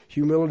walk,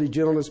 humility,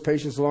 gentleness,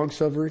 patience,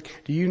 long-suffering,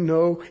 do you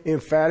know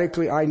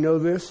emphatically, I know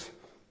this?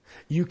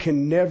 You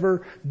can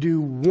never do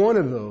one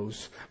of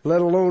those, let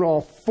alone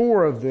all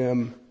four of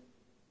them,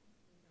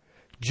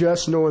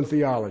 just knowing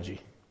theology.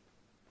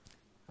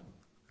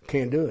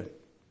 Can't do it.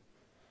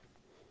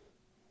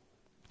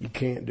 You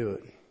can't do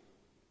it.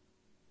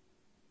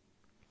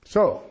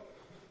 So,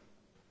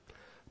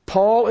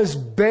 Paul is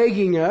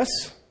begging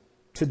us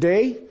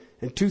today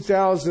in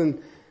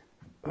 2000,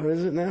 what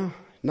is it now?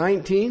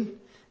 19?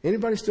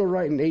 Anybody still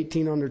writing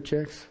 18 on their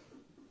checks?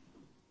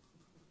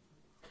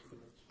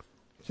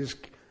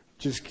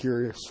 Just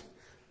curious.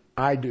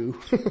 I do.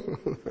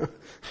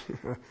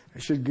 I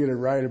should get it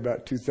right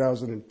about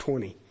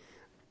 2020.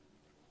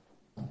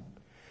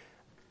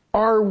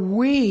 Are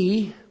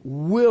we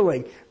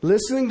willing,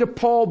 listening to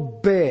Paul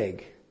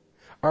beg,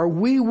 are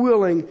we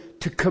willing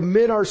to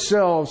commit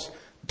ourselves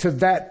to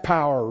that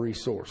power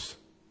resource?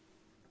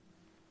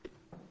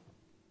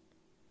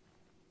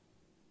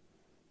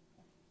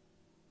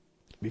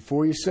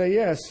 Before you say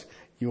yes,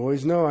 you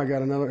always know I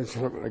got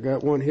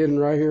one hidden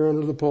right here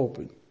under the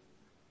pulpit.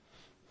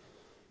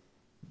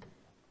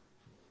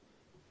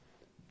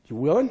 You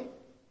willing?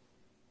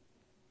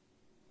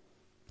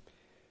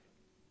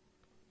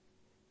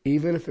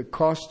 Even if it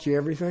costs you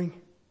everything?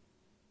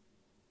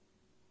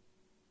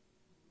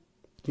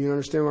 Do you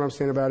understand what I'm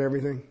saying about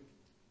everything?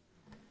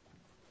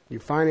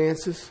 Your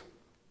finances,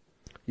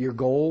 your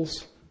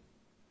goals,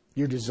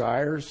 your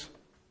desires.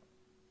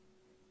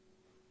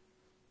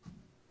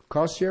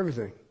 Costs you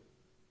everything.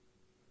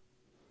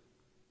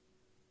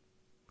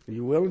 Are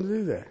you willing to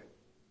do that?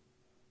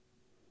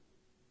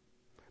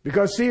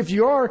 Because see, if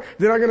you are,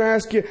 then I'm going to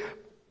ask you,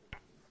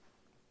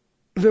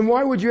 then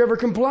why would you ever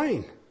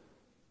complain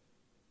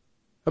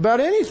about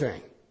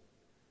anything?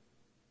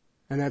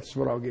 And that's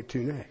what I'll get to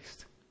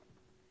next.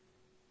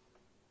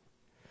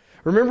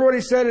 Remember what he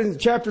said in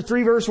chapter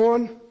 3, verse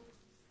 1?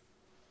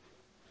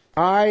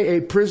 I,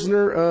 a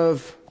prisoner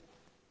of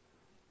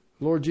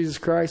Lord Jesus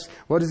Christ.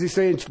 What does he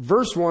say in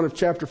verse 1 of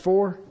chapter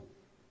 4?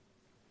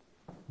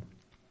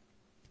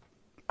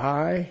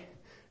 I,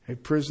 a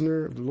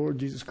prisoner of the Lord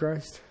Jesus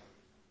Christ.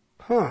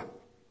 Huh.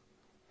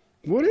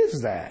 What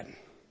is that?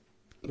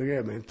 Look at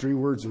it, man. 3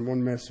 words in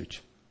one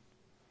message.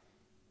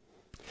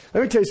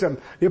 Let me tell you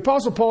something. The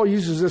Apostle Paul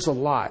uses this a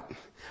lot.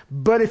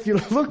 But if you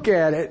look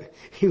at it,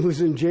 he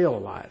was in jail a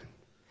lot.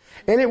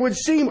 And it would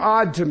seem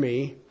odd to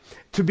me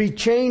to be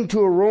chained to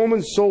a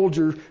Roman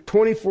soldier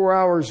 24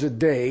 hours a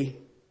day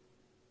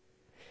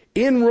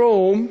in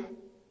Rome,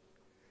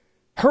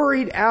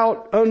 hurried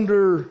out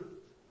under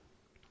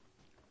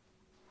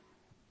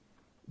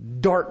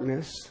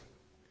darkness,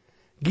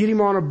 get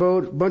him on a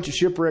boat, a bunch of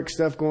shipwreck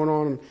stuff going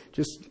on,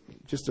 just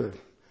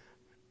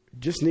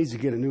needs to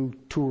get a new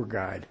tour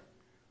guide.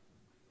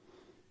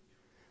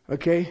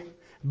 Okay?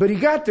 But he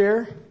got there,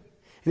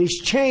 and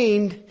he's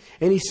chained,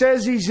 and he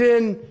says he's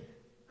in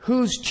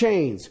whose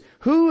chains?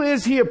 Who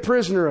is he a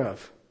prisoner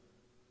of?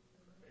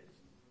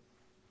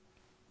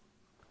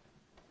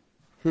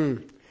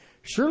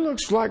 Sure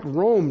looks like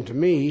Rome to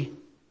me.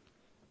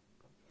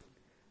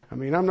 I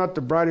mean, I'm not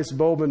the brightest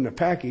bulb in the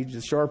package,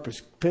 the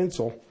sharpest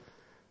pencil.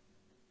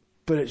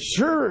 But it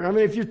sure, I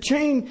mean, if you're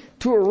chained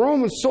to a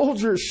Roman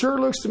soldier, it sure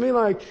looks to me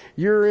like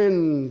you're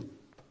in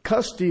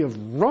custody of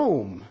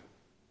Rome.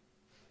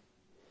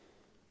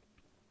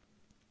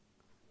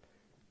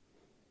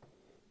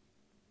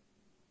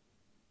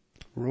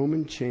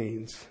 Roman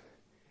chains.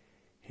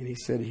 And he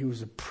said he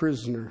was a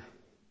prisoner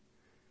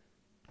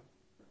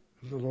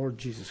of the Lord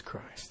Jesus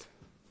Christ.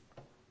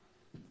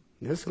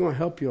 And this is going to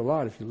help you a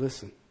lot if you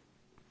listen.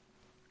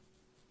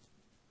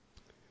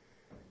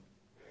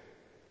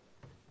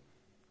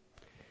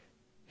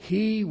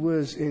 He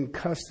was in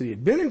custody.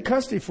 He'd been in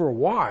custody for a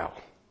while.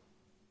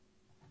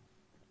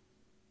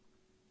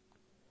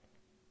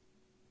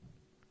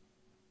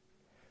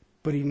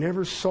 But he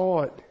never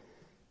saw it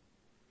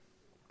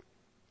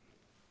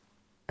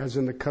as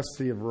in the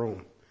custody of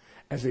Rome,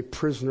 as a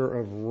prisoner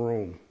of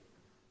Rome.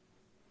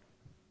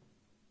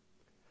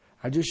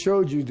 I just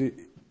showed you that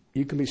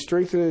you can be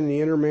strengthened in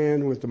the inner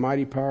man with the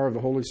mighty power of the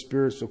Holy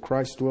Spirit, so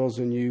Christ dwells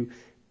in you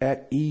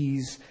at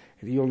ease,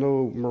 You'll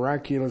know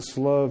miraculous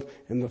love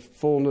and the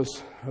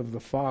fullness of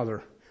the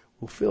Father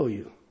will fill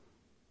you.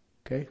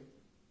 Okay?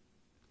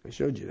 I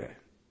showed you that.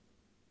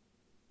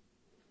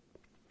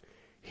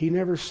 He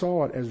never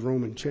saw it as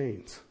Roman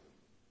chains.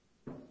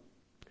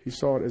 He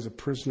saw it as a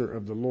prisoner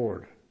of the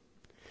Lord.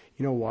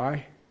 You know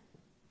why?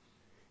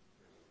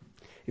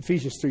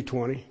 Ephesians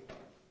 3:20.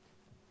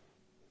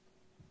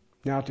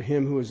 Now to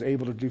him who is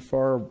able to do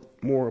far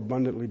more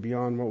abundantly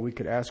beyond what we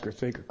could ask or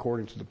think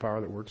according to the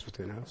power that works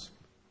within us.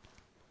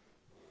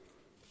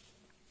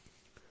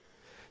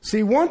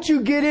 See, once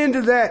you get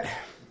into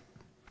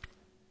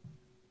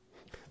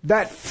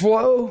that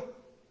flow,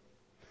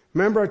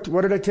 remember,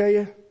 what did I tell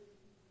you?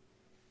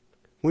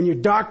 When your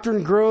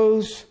doctrine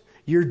grows,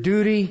 your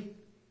duty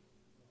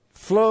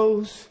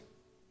flows.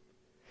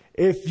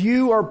 If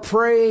you are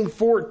praying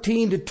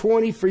 14 to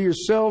 20 for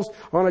yourselves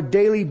on a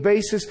daily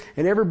basis,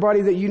 and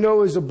everybody that you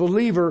know is a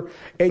believer,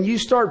 and you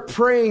start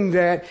praying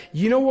that,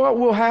 you know what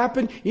will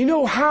happen? You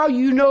know how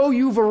you know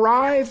you've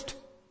arrived?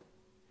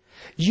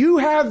 You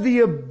have the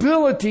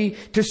ability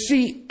to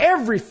see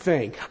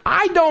everything.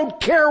 I don't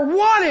care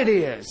what it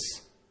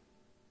is.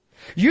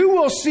 You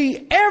will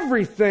see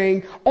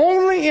everything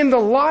only in the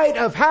light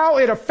of how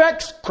it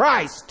affects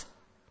Christ.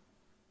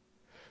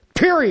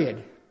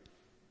 Period.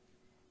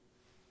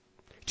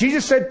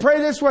 Jesus said, pray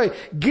this way,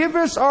 give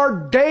us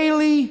our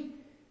daily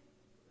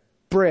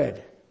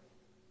bread.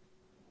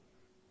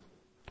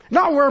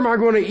 Not where am I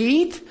going to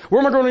eat?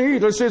 Where am I going to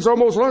eat? Let's say it's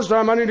almost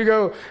lunchtime, I need to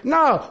go.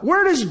 No,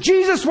 where does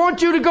Jesus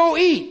want you to go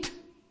eat?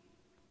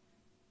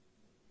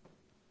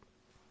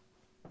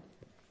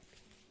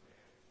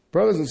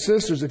 Brothers and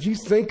sisters, if you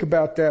think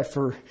about that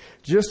for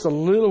just a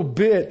little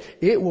bit,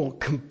 it will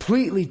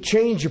completely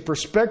change your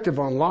perspective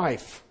on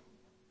life.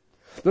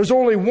 There's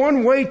only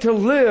one way to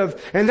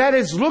live, and that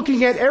is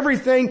looking at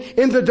everything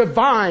in the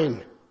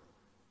divine.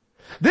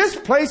 This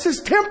place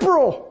is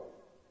temporal.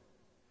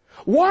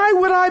 Why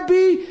would I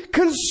be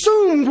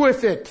consumed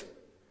with it?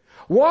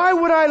 Why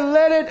would I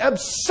let it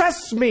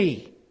obsess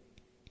me?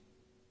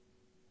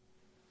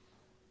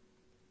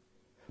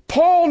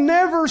 Paul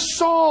never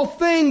saw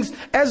things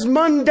as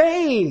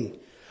mundane.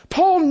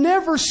 Paul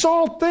never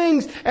saw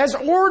things as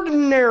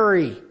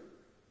ordinary.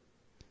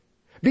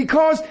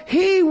 Because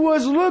he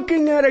was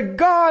looking at a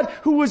God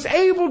who was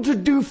able to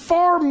do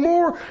far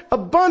more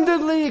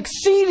abundantly,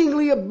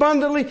 exceedingly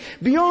abundantly,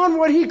 beyond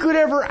what he could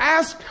ever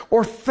ask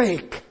or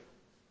think.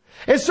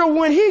 And so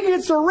when he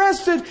gets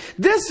arrested,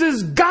 this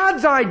is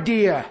God's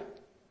idea.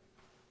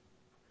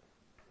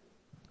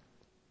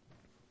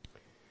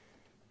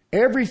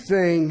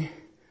 Everything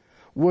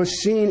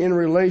was seen in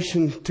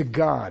relation to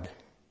God.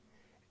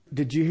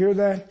 Did you hear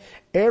that?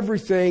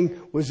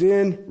 Everything was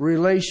in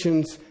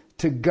relations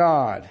to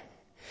God.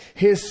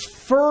 His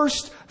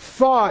first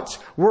thoughts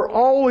were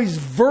always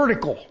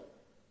vertical.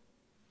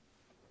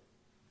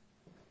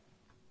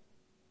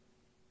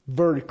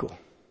 Vertical.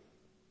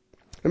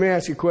 Let me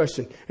ask you a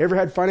question. Ever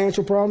had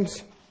financial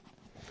problems?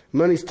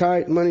 Money's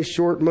tight, money's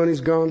short,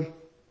 money's gone.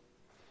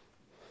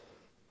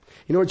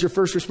 You know what your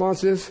first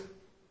response is?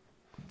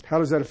 How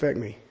does that affect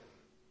me?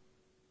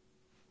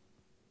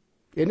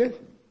 Isn't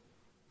it?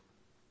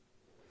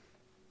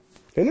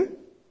 Isn't it?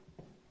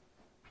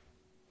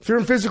 If you're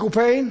in physical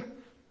pain,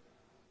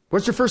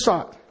 what's your first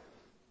thought?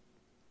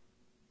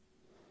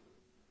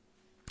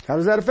 How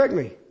does that affect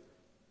me?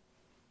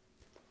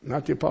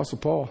 Not the Apostle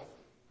Paul.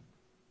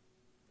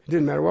 It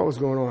didn't matter what was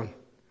going on.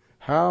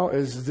 How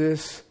is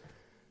this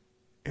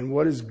and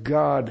what is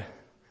God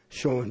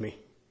showing me?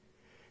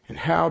 And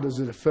how does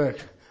it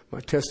affect my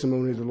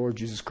testimony of the Lord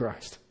Jesus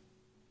Christ?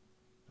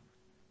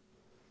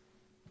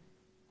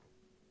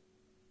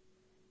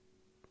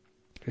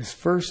 His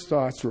first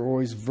thoughts were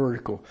always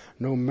vertical,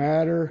 no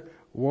matter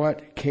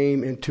what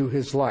came into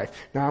his life.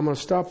 Now I'm going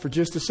to stop for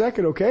just a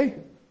second, okay?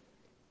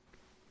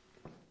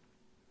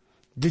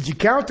 Did you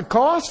count the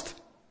cost?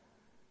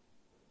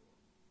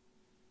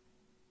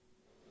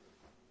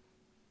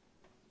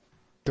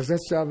 Because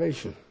that's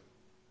salvation.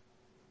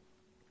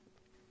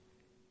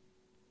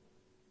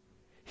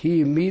 He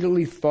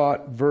immediately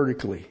thought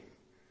vertically.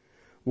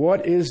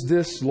 What is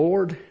this,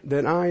 Lord,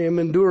 that I am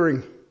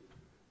enduring?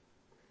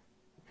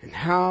 And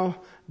how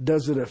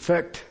does it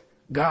affect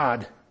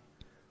God?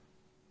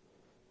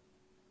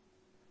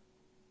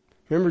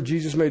 Remember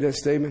Jesus made that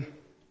statement?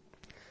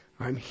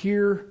 I'm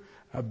here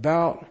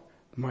about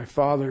my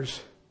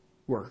Father's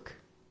work.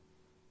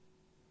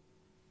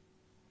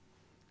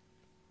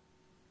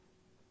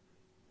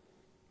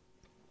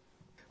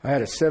 I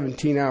had a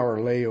 17-hour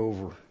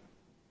layover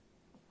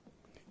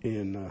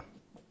in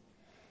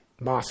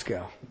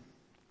Moscow.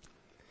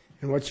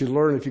 And what you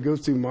learn if you go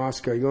through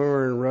Moscow, you go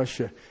over in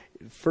Russia,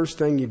 the first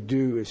thing you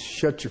do is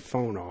shut your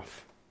phone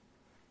off.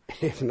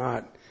 If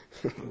not,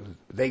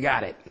 they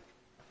got it.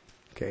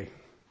 Okay.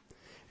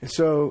 And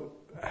so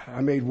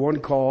I made one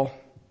call,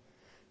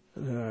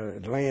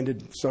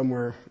 landed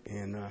somewhere,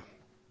 and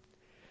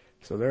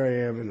so there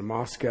I am in the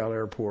Moscow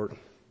airport.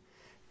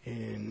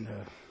 And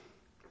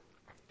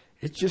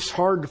it's just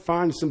hard to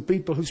find some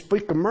people who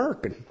speak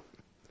American.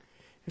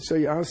 And so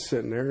I was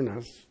sitting there and I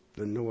was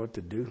Didn't know what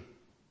to do.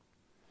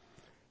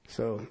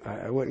 So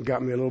I went and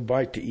got me a little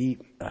bite to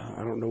eat.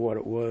 I don't know what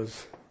it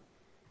was.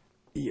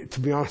 Yeah, to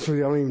be honest with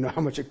you, I don't even know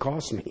how much it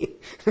cost me.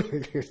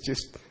 It's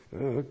just,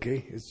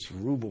 okay, it's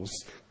rubles.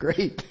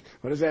 Great.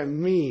 What does that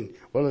mean?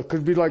 Well, it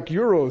could be like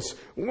euros.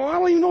 Well, I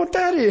don't even know what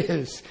that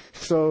is.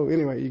 So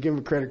anyway, you give him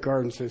a credit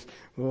card and says,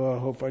 well, I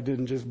hope I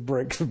didn't just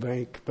break the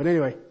bank. But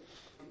anyway,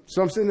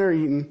 so I'm sitting there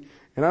eating,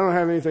 and I don't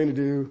have anything to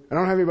do. I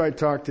don't have anybody to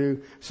talk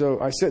to.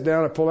 So I sit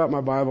down, I pull out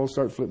my Bible,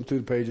 start flipping through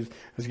the pages.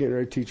 I was getting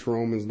ready to teach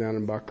Romans down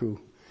in Baku.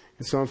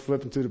 And so I'm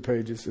flipping through the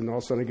pages, and all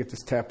of a sudden I get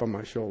this tap on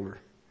my shoulder.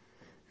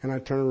 And I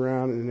turn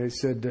around, and they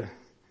said,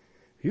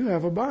 you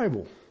have a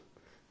Bible.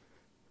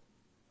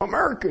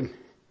 American.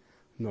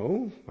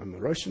 No, I'm a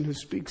Russian who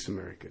speaks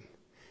American.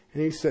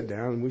 And he sat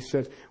down, and we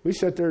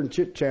sat there and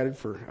chit-chatted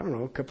for, I don't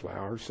know, a couple of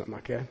hours, something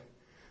like that.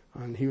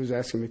 And he was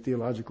asking me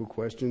theological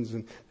questions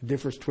and the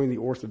difference between the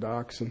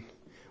Orthodox and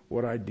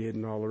what I did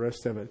and all the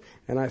rest of it.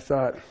 And I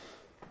thought,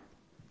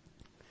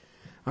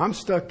 I'm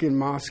stuck in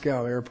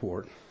Moscow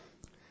airport.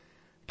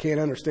 Can't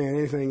understand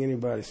anything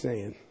anybody's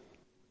saying.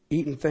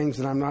 Eating things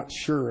that I'm not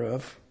sure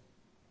of.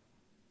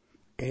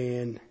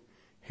 And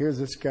here's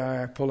this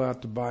guy, I pull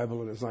out the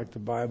Bible, and it's like the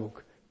Bible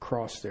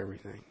crossed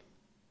everything.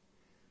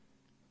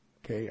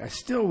 Okay, I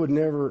still would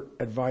never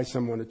advise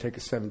someone to take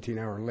a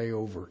 17-hour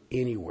layover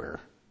anywhere.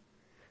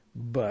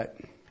 But,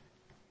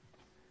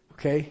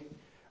 okay,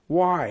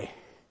 why?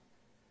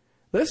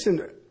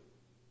 Listen,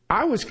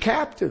 I was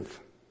captive.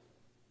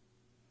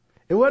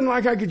 It wasn't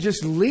like I could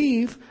just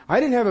leave.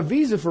 I didn't have a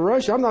visa for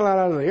Russia. I'm not allowed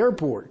out of the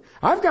airport.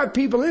 I've got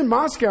people in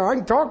Moscow I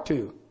can talk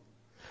to.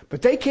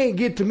 But they can't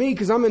get to me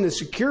because I'm in the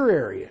secure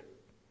area.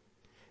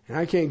 And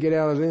I can't get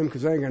out of them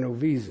because I ain't got no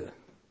visa.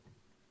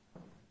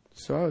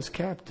 So I was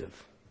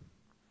captive.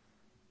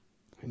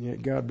 And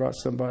yet God brought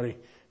somebody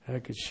that I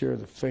could share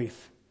the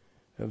faith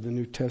of the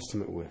New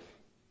Testament with.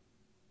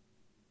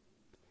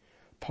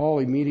 Paul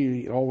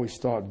immediately always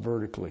thought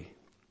vertically.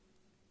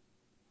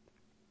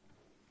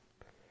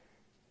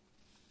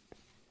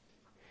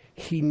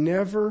 He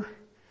never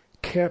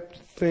kept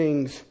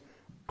things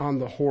on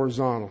the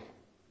horizontal.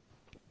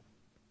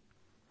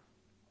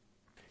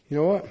 You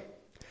know what?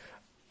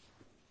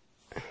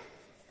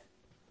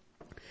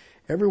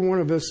 Every one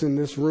of us in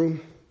this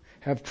room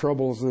have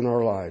troubles in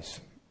our lives.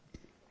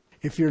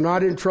 If you're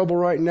not in trouble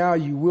right now,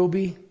 you will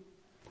be,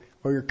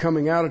 or you're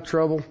coming out of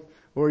trouble,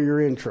 or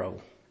you're in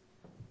trouble.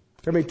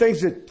 I mean,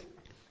 things that,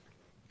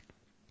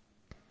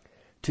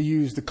 to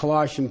use the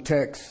Colossian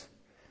text,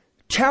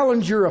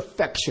 challenge your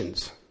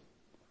affections.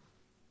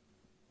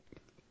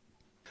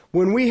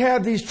 When we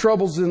have these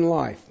troubles in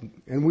life,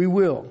 and we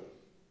will,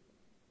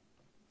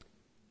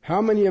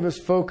 how many of us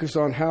focus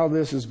on how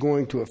this is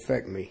going to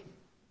affect me?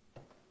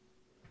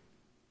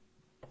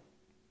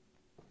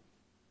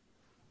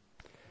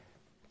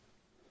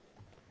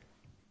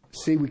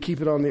 See, we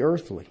keep it on the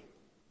earthly.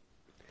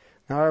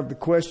 Now, the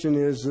question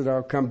is that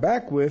I'll come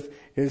back with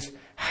is,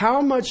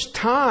 how much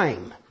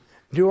time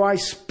do I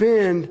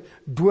spend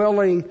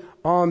dwelling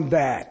on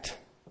that?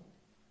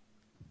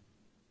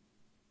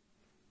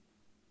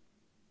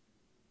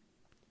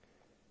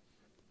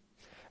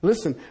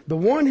 Listen, the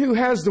one who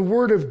has the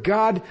Word of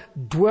God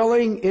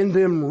dwelling in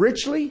them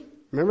richly,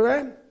 remember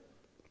that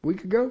a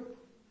week ago?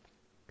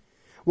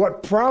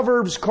 What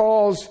Proverbs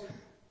calls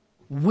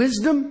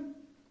wisdom.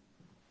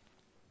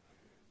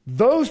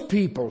 Those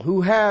people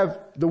who have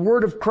the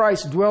Word of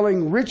Christ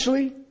dwelling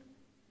richly,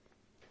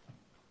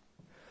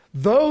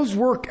 those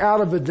work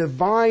out of a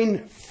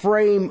divine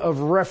frame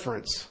of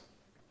reference.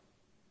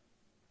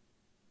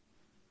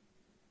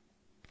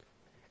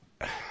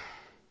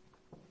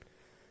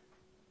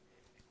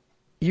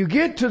 You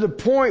get to the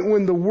point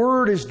when the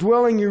Word is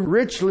dwelling you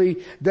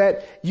richly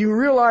that you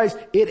realize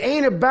it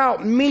ain't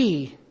about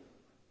me.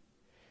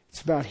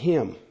 It's about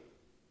Him.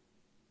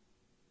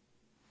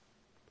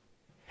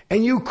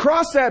 And you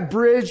cross that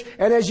bridge,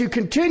 and as you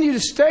continue to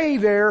stay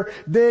there,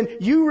 then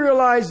you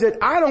realize that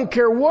I don't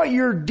care what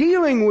you're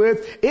dealing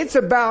with, it's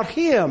about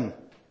Him.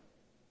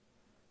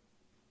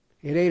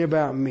 It ain't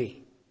about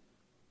me.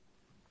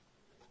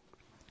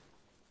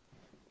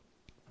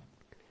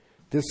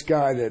 This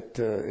guy that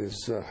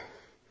is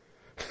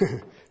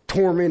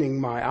tormenting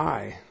my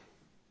eye.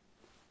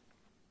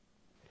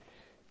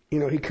 You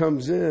know, he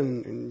comes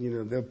in and, you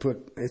know, they'll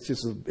put,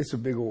 it's a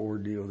big old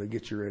ordeal. They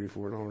get you ready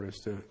for it and all the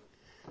rest of it.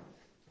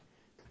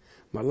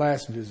 My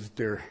last visit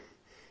there,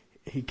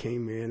 he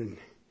came in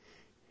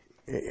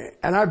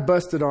and I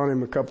busted on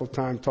him a couple of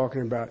times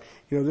talking about,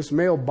 you know, this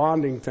male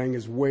bonding thing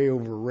is way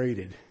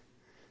overrated.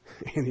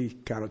 And he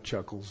kind of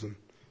chuckles and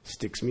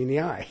sticks me in the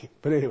eye.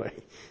 But anyway,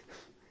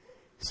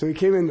 so he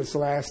came in this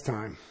last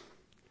time.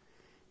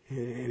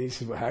 And he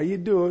said, well, how you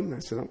doing? I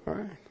said, I'm all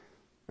right.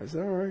 I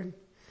said, all right.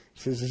 He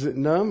says, is it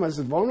numb? I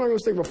said, well, I'm not going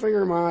to stick my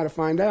finger in my eye to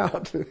find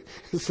out.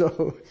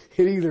 So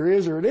it either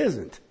is or it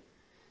isn't.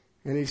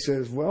 And he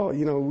says, well,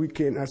 you know, we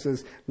can't. I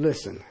says,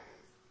 listen,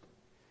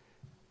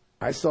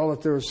 I saw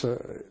that there was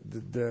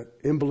the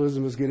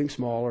embolism was getting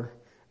smaller.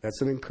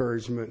 That's an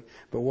encouragement.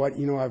 But what,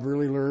 you know, I've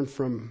really learned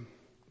from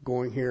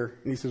going here.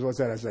 And he says, what's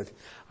that? I said,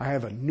 I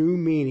have a new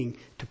meaning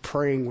to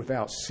praying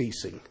without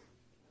ceasing.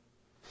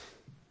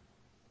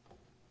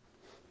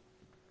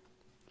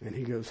 And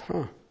he goes,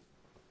 huh.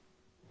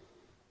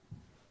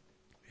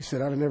 He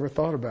said, I'd never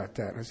thought about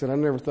that. I said, I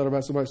never thought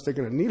about somebody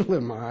sticking a needle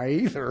in my eye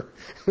either.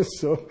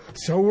 So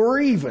we're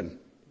even.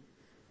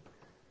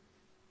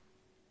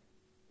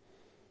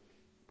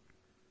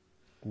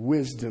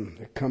 Wisdom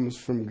that comes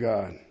from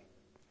God.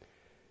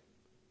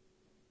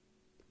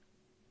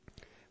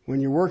 When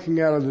you're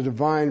working out of the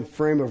divine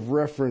frame of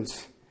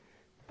reference,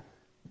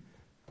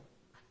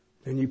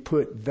 then you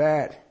put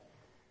that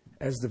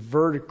as the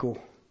vertical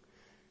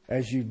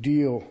as you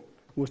deal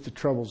with the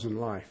troubles in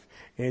life.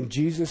 And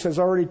Jesus has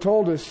already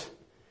told us,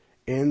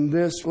 in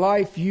this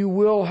life you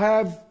will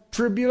have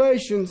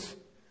tribulations,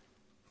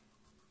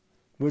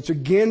 which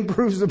again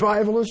proves the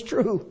Bible is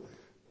true.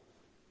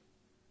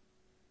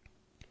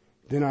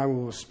 Then I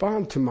will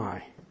respond to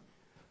my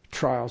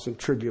trials and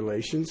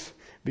tribulations,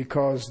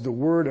 because the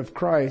word of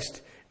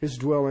Christ is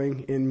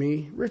dwelling in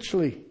me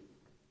richly.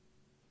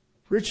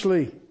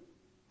 Richly.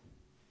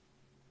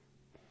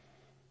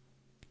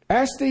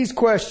 Ask these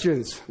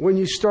questions when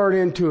you start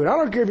into it. I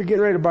don't care if you're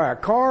getting ready to buy a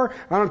car.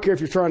 I don't care if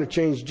you're trying to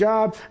change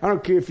job. I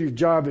don't care if your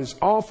job is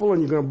awful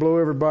and you're going to blow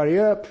everybody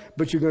up,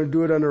 but you're going to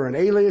do it under an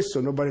alias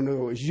so nobody knows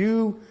it was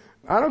you.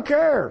 I don't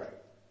care.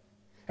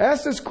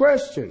 Ask this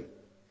question.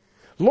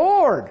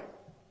 Lord,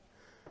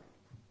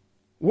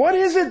 what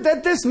is it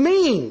that this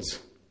means?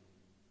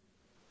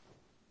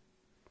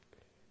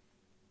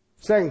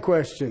 Second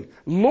question.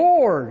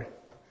 Lord,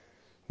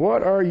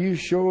 what are you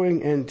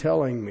showing and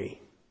telling me?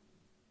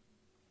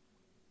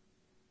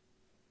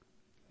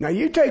 Now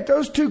you take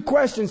those two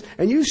questions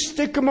and you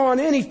stick them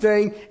on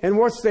anything, and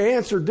what's the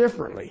answer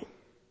differently?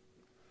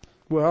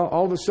 Well,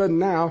 all of a sudden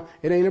now,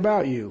 it ain't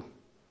about you.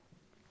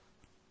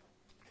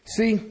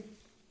 See,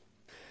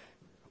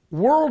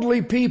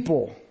 worldly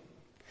people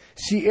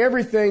see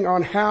everything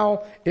on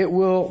how it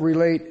will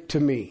relate to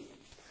me.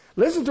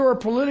 Listen to our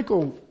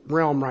political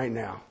realm right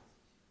now.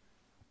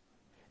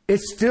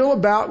 It's still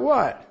about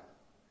what?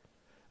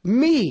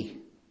 Me.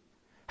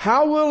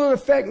 How will it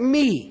affect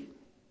me?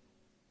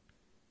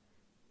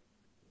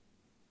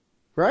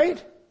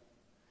 Right?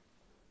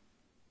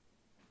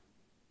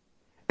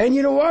 And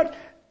you know what?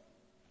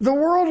 The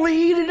worldly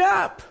eat it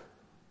up.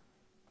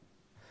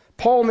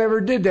 Paul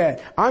never did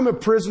that. I'm a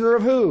prisoner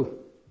of who?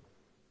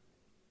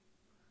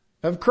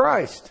 Of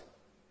Christ.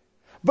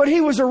 But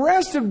he was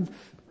arrested,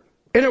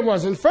 and it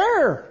wasn't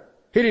fair.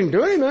 He didn't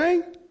do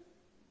anything.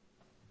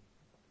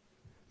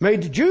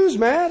 Made the Jews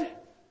mad.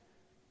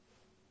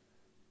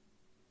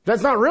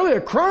 That's not really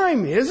a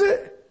crime, is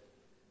it?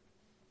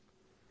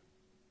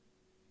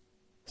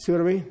 See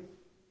what I mean?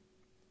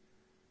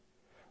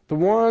 The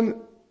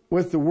one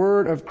with the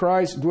word of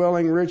Christ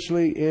dwelling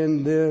richly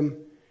in them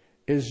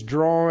is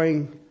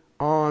drawing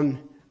on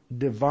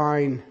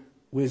divine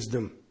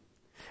wisdom.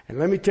 And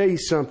let me tell you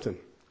something.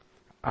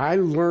 I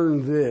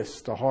learned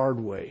this the hard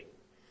way.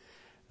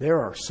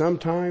 There are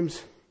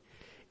sometimes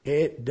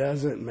it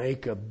doesn't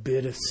make a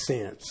bit of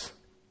sense.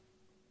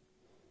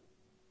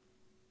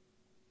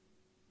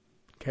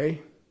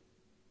 Okay?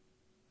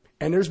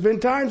 And there's been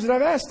times that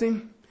I've asked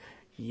him,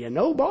 you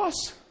know,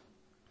 boss,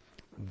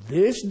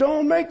 this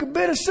don't make a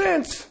bit of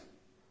sense.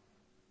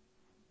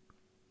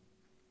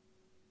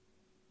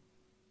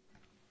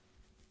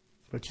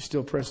 But you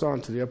still press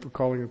on to the upper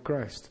calling of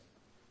Christ.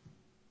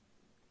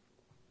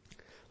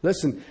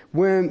 Listen,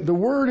 when the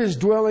word is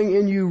dwelling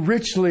in you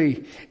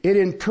richly, it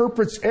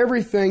interprets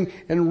everything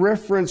in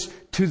reference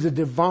to the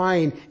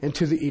divine and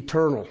to the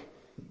eternal.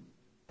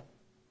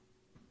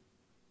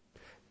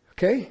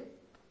 Okay?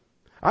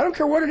 I don't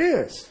care what it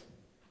is.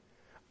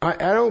 I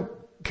don't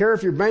care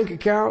if your bank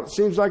account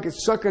seems like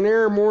it's sucking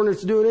air more than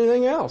it's doing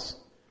anything else.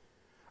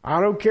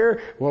 I don't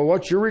care. Well,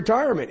 what's your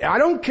retirement? I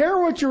don't care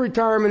what your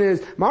retirement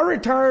is. My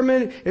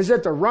retirement is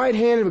at the right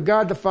hand of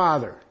God the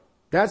Father.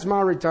 That's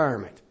my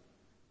retirement.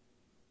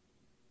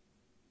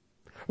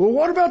 Well,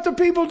 what about the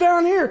people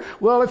down here?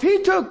 Well, if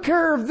he took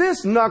care of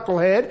this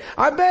knucklehead,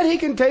 I bet he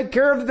can take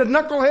care of the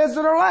knuckleheads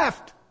that are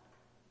left.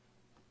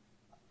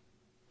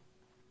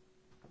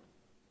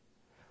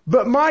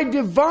 But my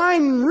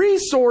divine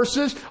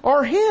resources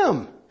are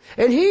him.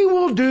 And he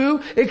will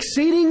do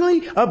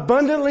exceedingly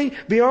abundantly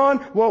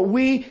beyond what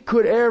we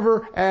could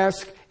ever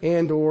ask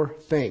and or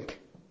think.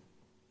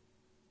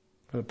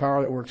 For the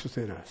power that works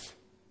within us.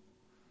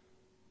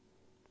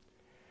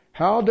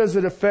 How does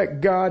it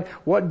affect God?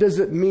 What does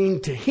it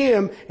mean to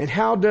him? And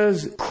how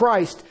does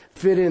Christ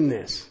fit in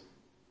this?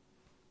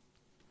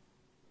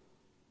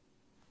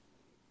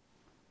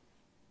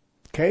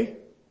 Okay?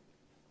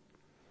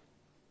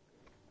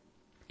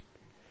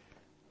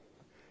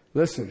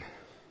 Listen,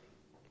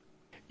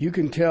 you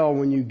can tell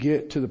when you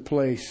get to the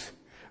place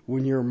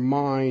when your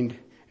mind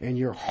and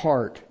your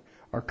heart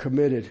are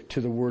committed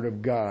to the Word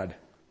of God.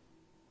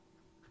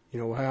 You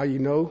know how you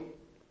know?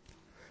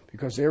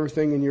 Because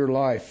everything in your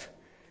life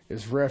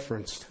is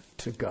referenced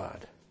to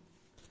God.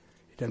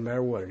 It doesn't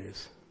matter what it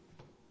is.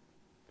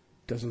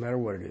 It doesn't matter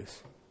what it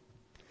is.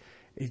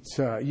 It's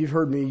you've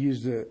heard me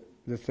use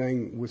the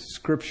thing with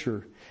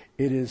Scripture.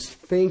 It is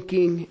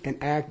thinking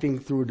and acting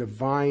through a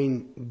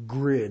divine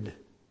grid.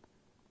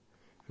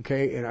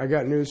 Okay, and I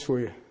got news for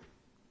you.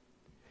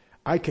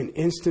 I can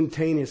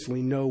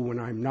instantaneously know when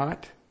I'm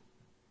not,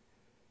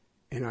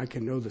 and I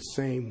can know the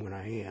same when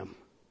I am.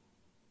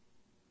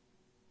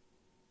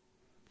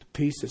 The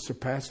peace that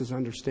surpasses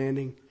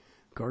understanding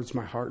guards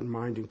my heart and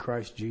mind in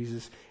Christ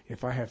Jesus.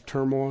 If I have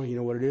turmoil, you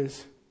know what it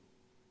is?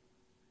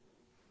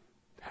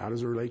 How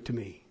does it relate to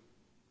me?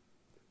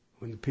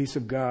 When the peace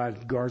of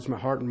God guards my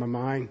heart and my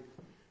mind,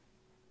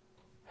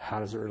 how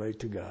does it relate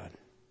to God?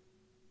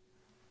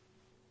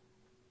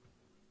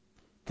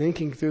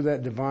 Thinking through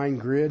that divine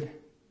grid,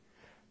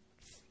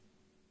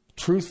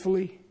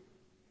 truthfully,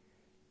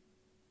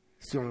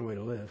 it's the only way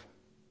to live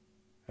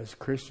as a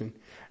Christian.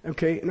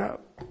 Okay, now,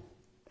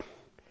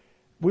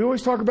 we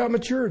always talk about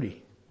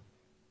maturity.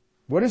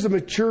 What is a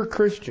mature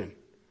Christian?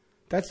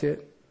 That's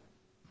it.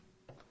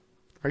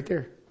 Right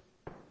there.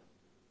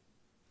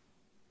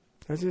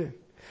 That's it.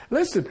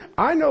 Listen,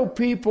 I know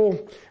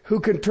people who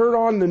can turn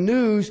on the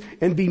news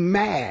and be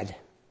mad.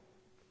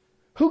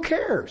 Who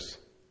cares?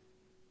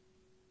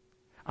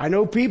 I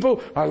know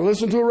people, I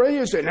listen to a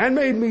radio station, that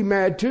made me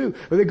mad too.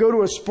 Or they go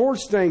to a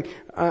sports thing,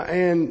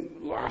 and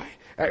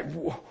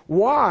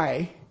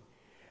why?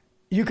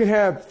 You can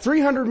have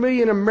 300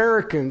 million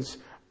Americans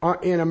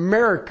in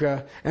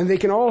America, and they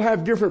can all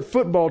have different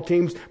football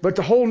teams, but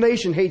the whole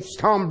nation hates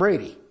Tom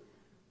Brady.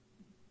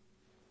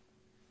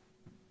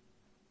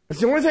 It's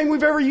the only thing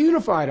we've ever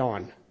unified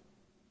on.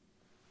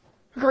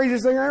 The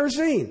craziest thing I've ever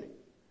seen.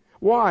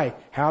 Why?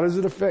 How does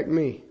it affect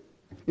me?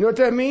 You know what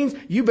that means?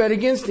 You bet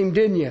against him,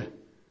 didn't you?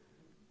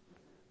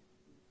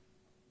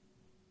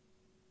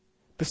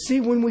 But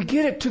see, when we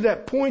get it to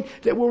that point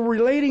that we're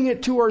relating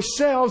it to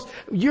ourselves,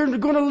 you're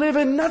going to live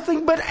in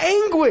nothing but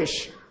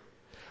anguish.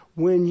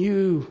 When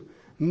you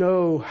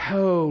know,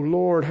 oh,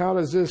 Lord, how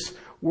does this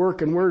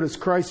work and where does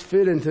Christ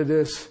fit into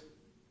this?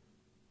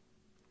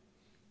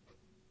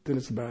 Then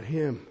it's about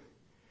Him.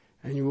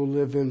 And you will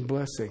live in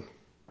blessing.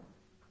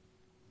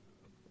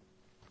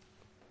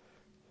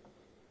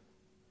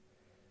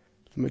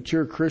 The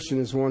mature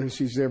Christian is one who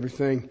sees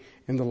everything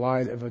in the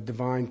light of a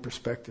divine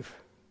perspective.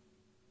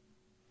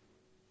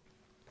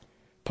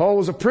 Paul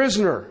was a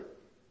prisoner.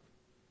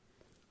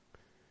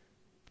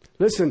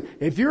 Listen,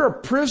 if you're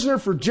a prisoner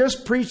for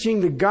just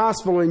preaching the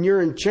gospel and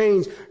you're in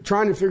chains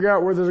trying to figure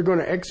out whether they're going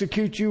to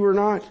execute you or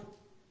not,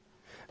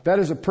 that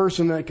is a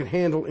person that can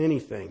handle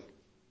anything.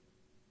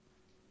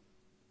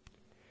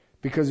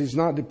 Because he's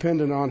not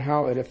dependent on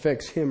how it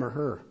affects him or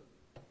her.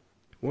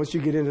 Once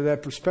you get into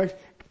that perspective,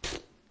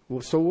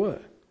 well, so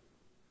what?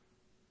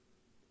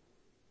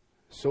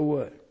 So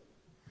what?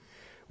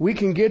 We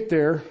can get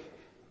there.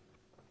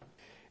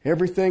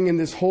 Everything in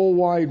this whole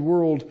wide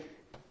world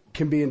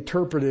can be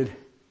interpreted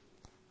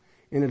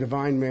in a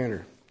divine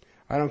manner.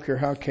 I don't care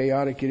how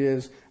chaotic it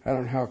is. I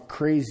don't know how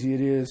crazy it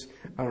is.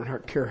 I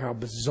don't care how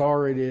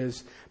bizarre it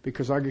is.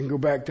 Because I can go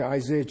back to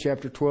Isaiah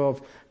chapter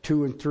 12,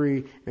 2 and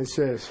 3 and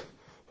says,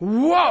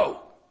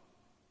 whoa!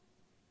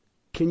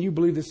 Can you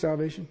believe this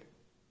salvation?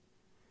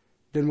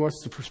 Then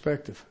what's the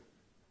perspective?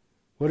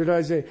 What did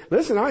Isaiah?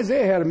 Listen,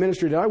 Isaiah had a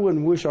ministry that I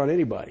wouldn't wish on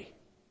anybody.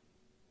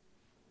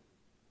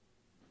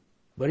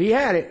 But he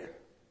had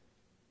it.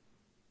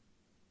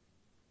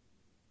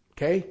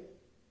 Okay?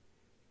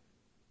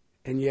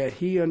 And yet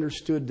he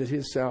understood that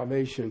his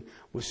salvation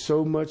was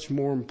so much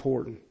more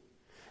important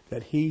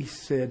that he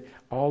said,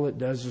 all it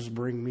does is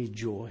bring me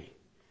joy.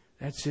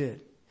 That's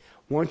it.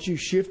 Once you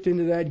shift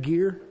into that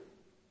gear,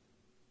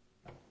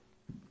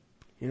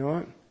 you know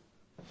what?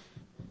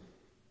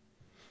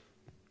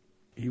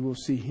 You will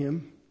see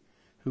Him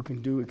who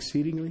can do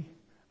exceedingly,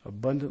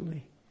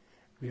 abundantly,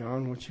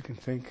 beyond what you can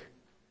think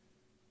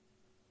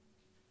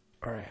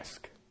or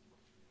ask.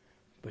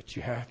 But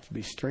you have to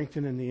be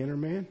strengthened in the inner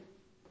man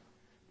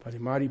by the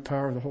mighty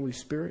power of the Holy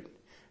Spirit,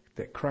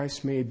 that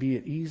Christ may be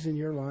at ease in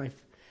your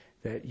life,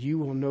 that you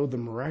will know the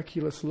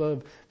miraculous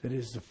love that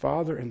is the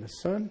Father and the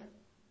Son,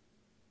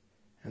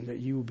 and that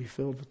you will be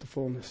filled with the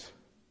fullness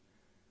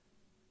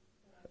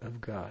of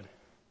God.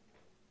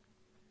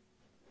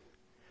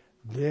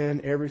 Then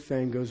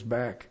everything goes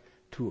back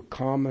to a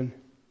common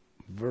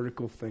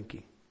vertical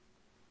thinking.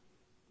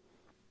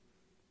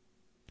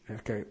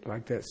 Okay,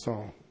 like that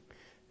song.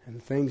 And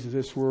the things of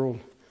this world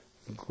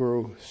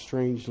grow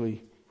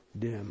strangely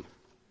dim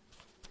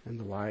in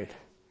the light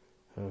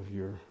of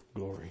your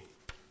glory.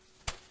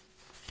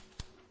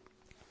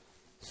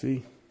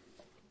 See?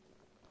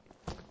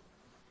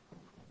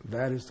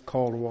 That is the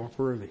call to walk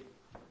worthy.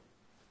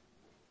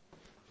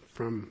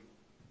 From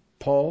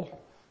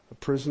Paul, a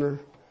prisoner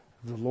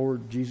of the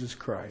Lord Jesus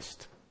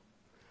Christ.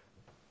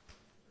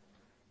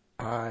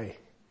 I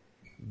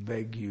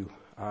beg you,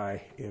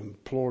 I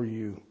implore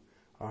you,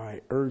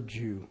 I urge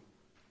you,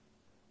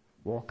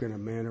 walk in a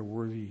manner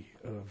worthy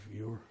of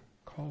your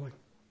calling.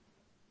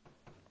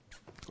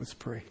 Let's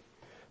pray.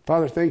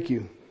 Father, thank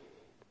you.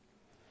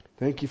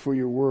 Thank you for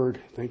your word.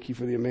 Thank you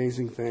for the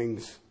amazing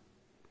things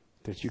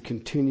that you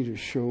continue to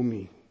show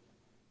me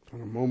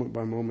on a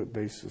moment-by-moment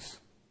basis.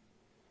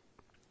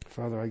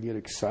 Father, I get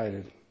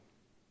excited.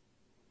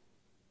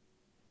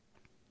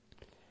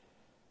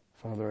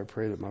 Father, I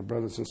pray that my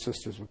brothers and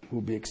sisters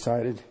will be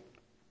excited.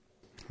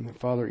 And that,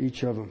 Father,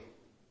 each of them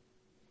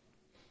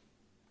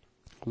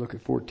look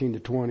at 14 to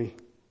 20.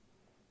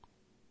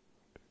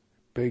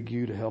 Beg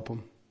you to help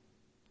them.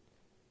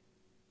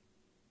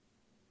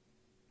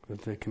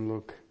 That they can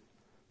look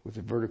with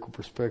a vertical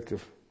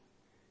perspective.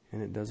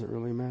 And it doesn't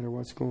really matter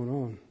what's going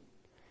on.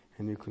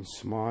 And you can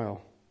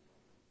smile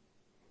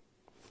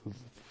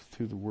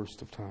through the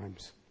worst of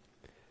times.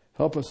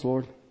 Help us,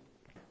 Lord.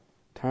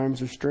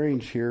 Times are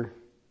strange here.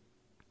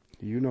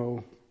 You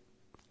know.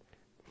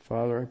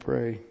 Father, I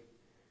pray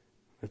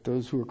that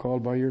those who are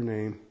called by your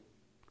name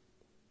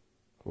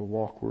will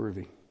walk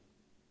worthy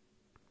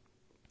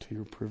to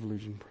your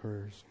privilege and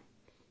prayers.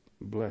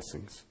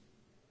 Blessings.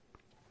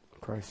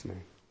 In Christ's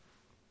name.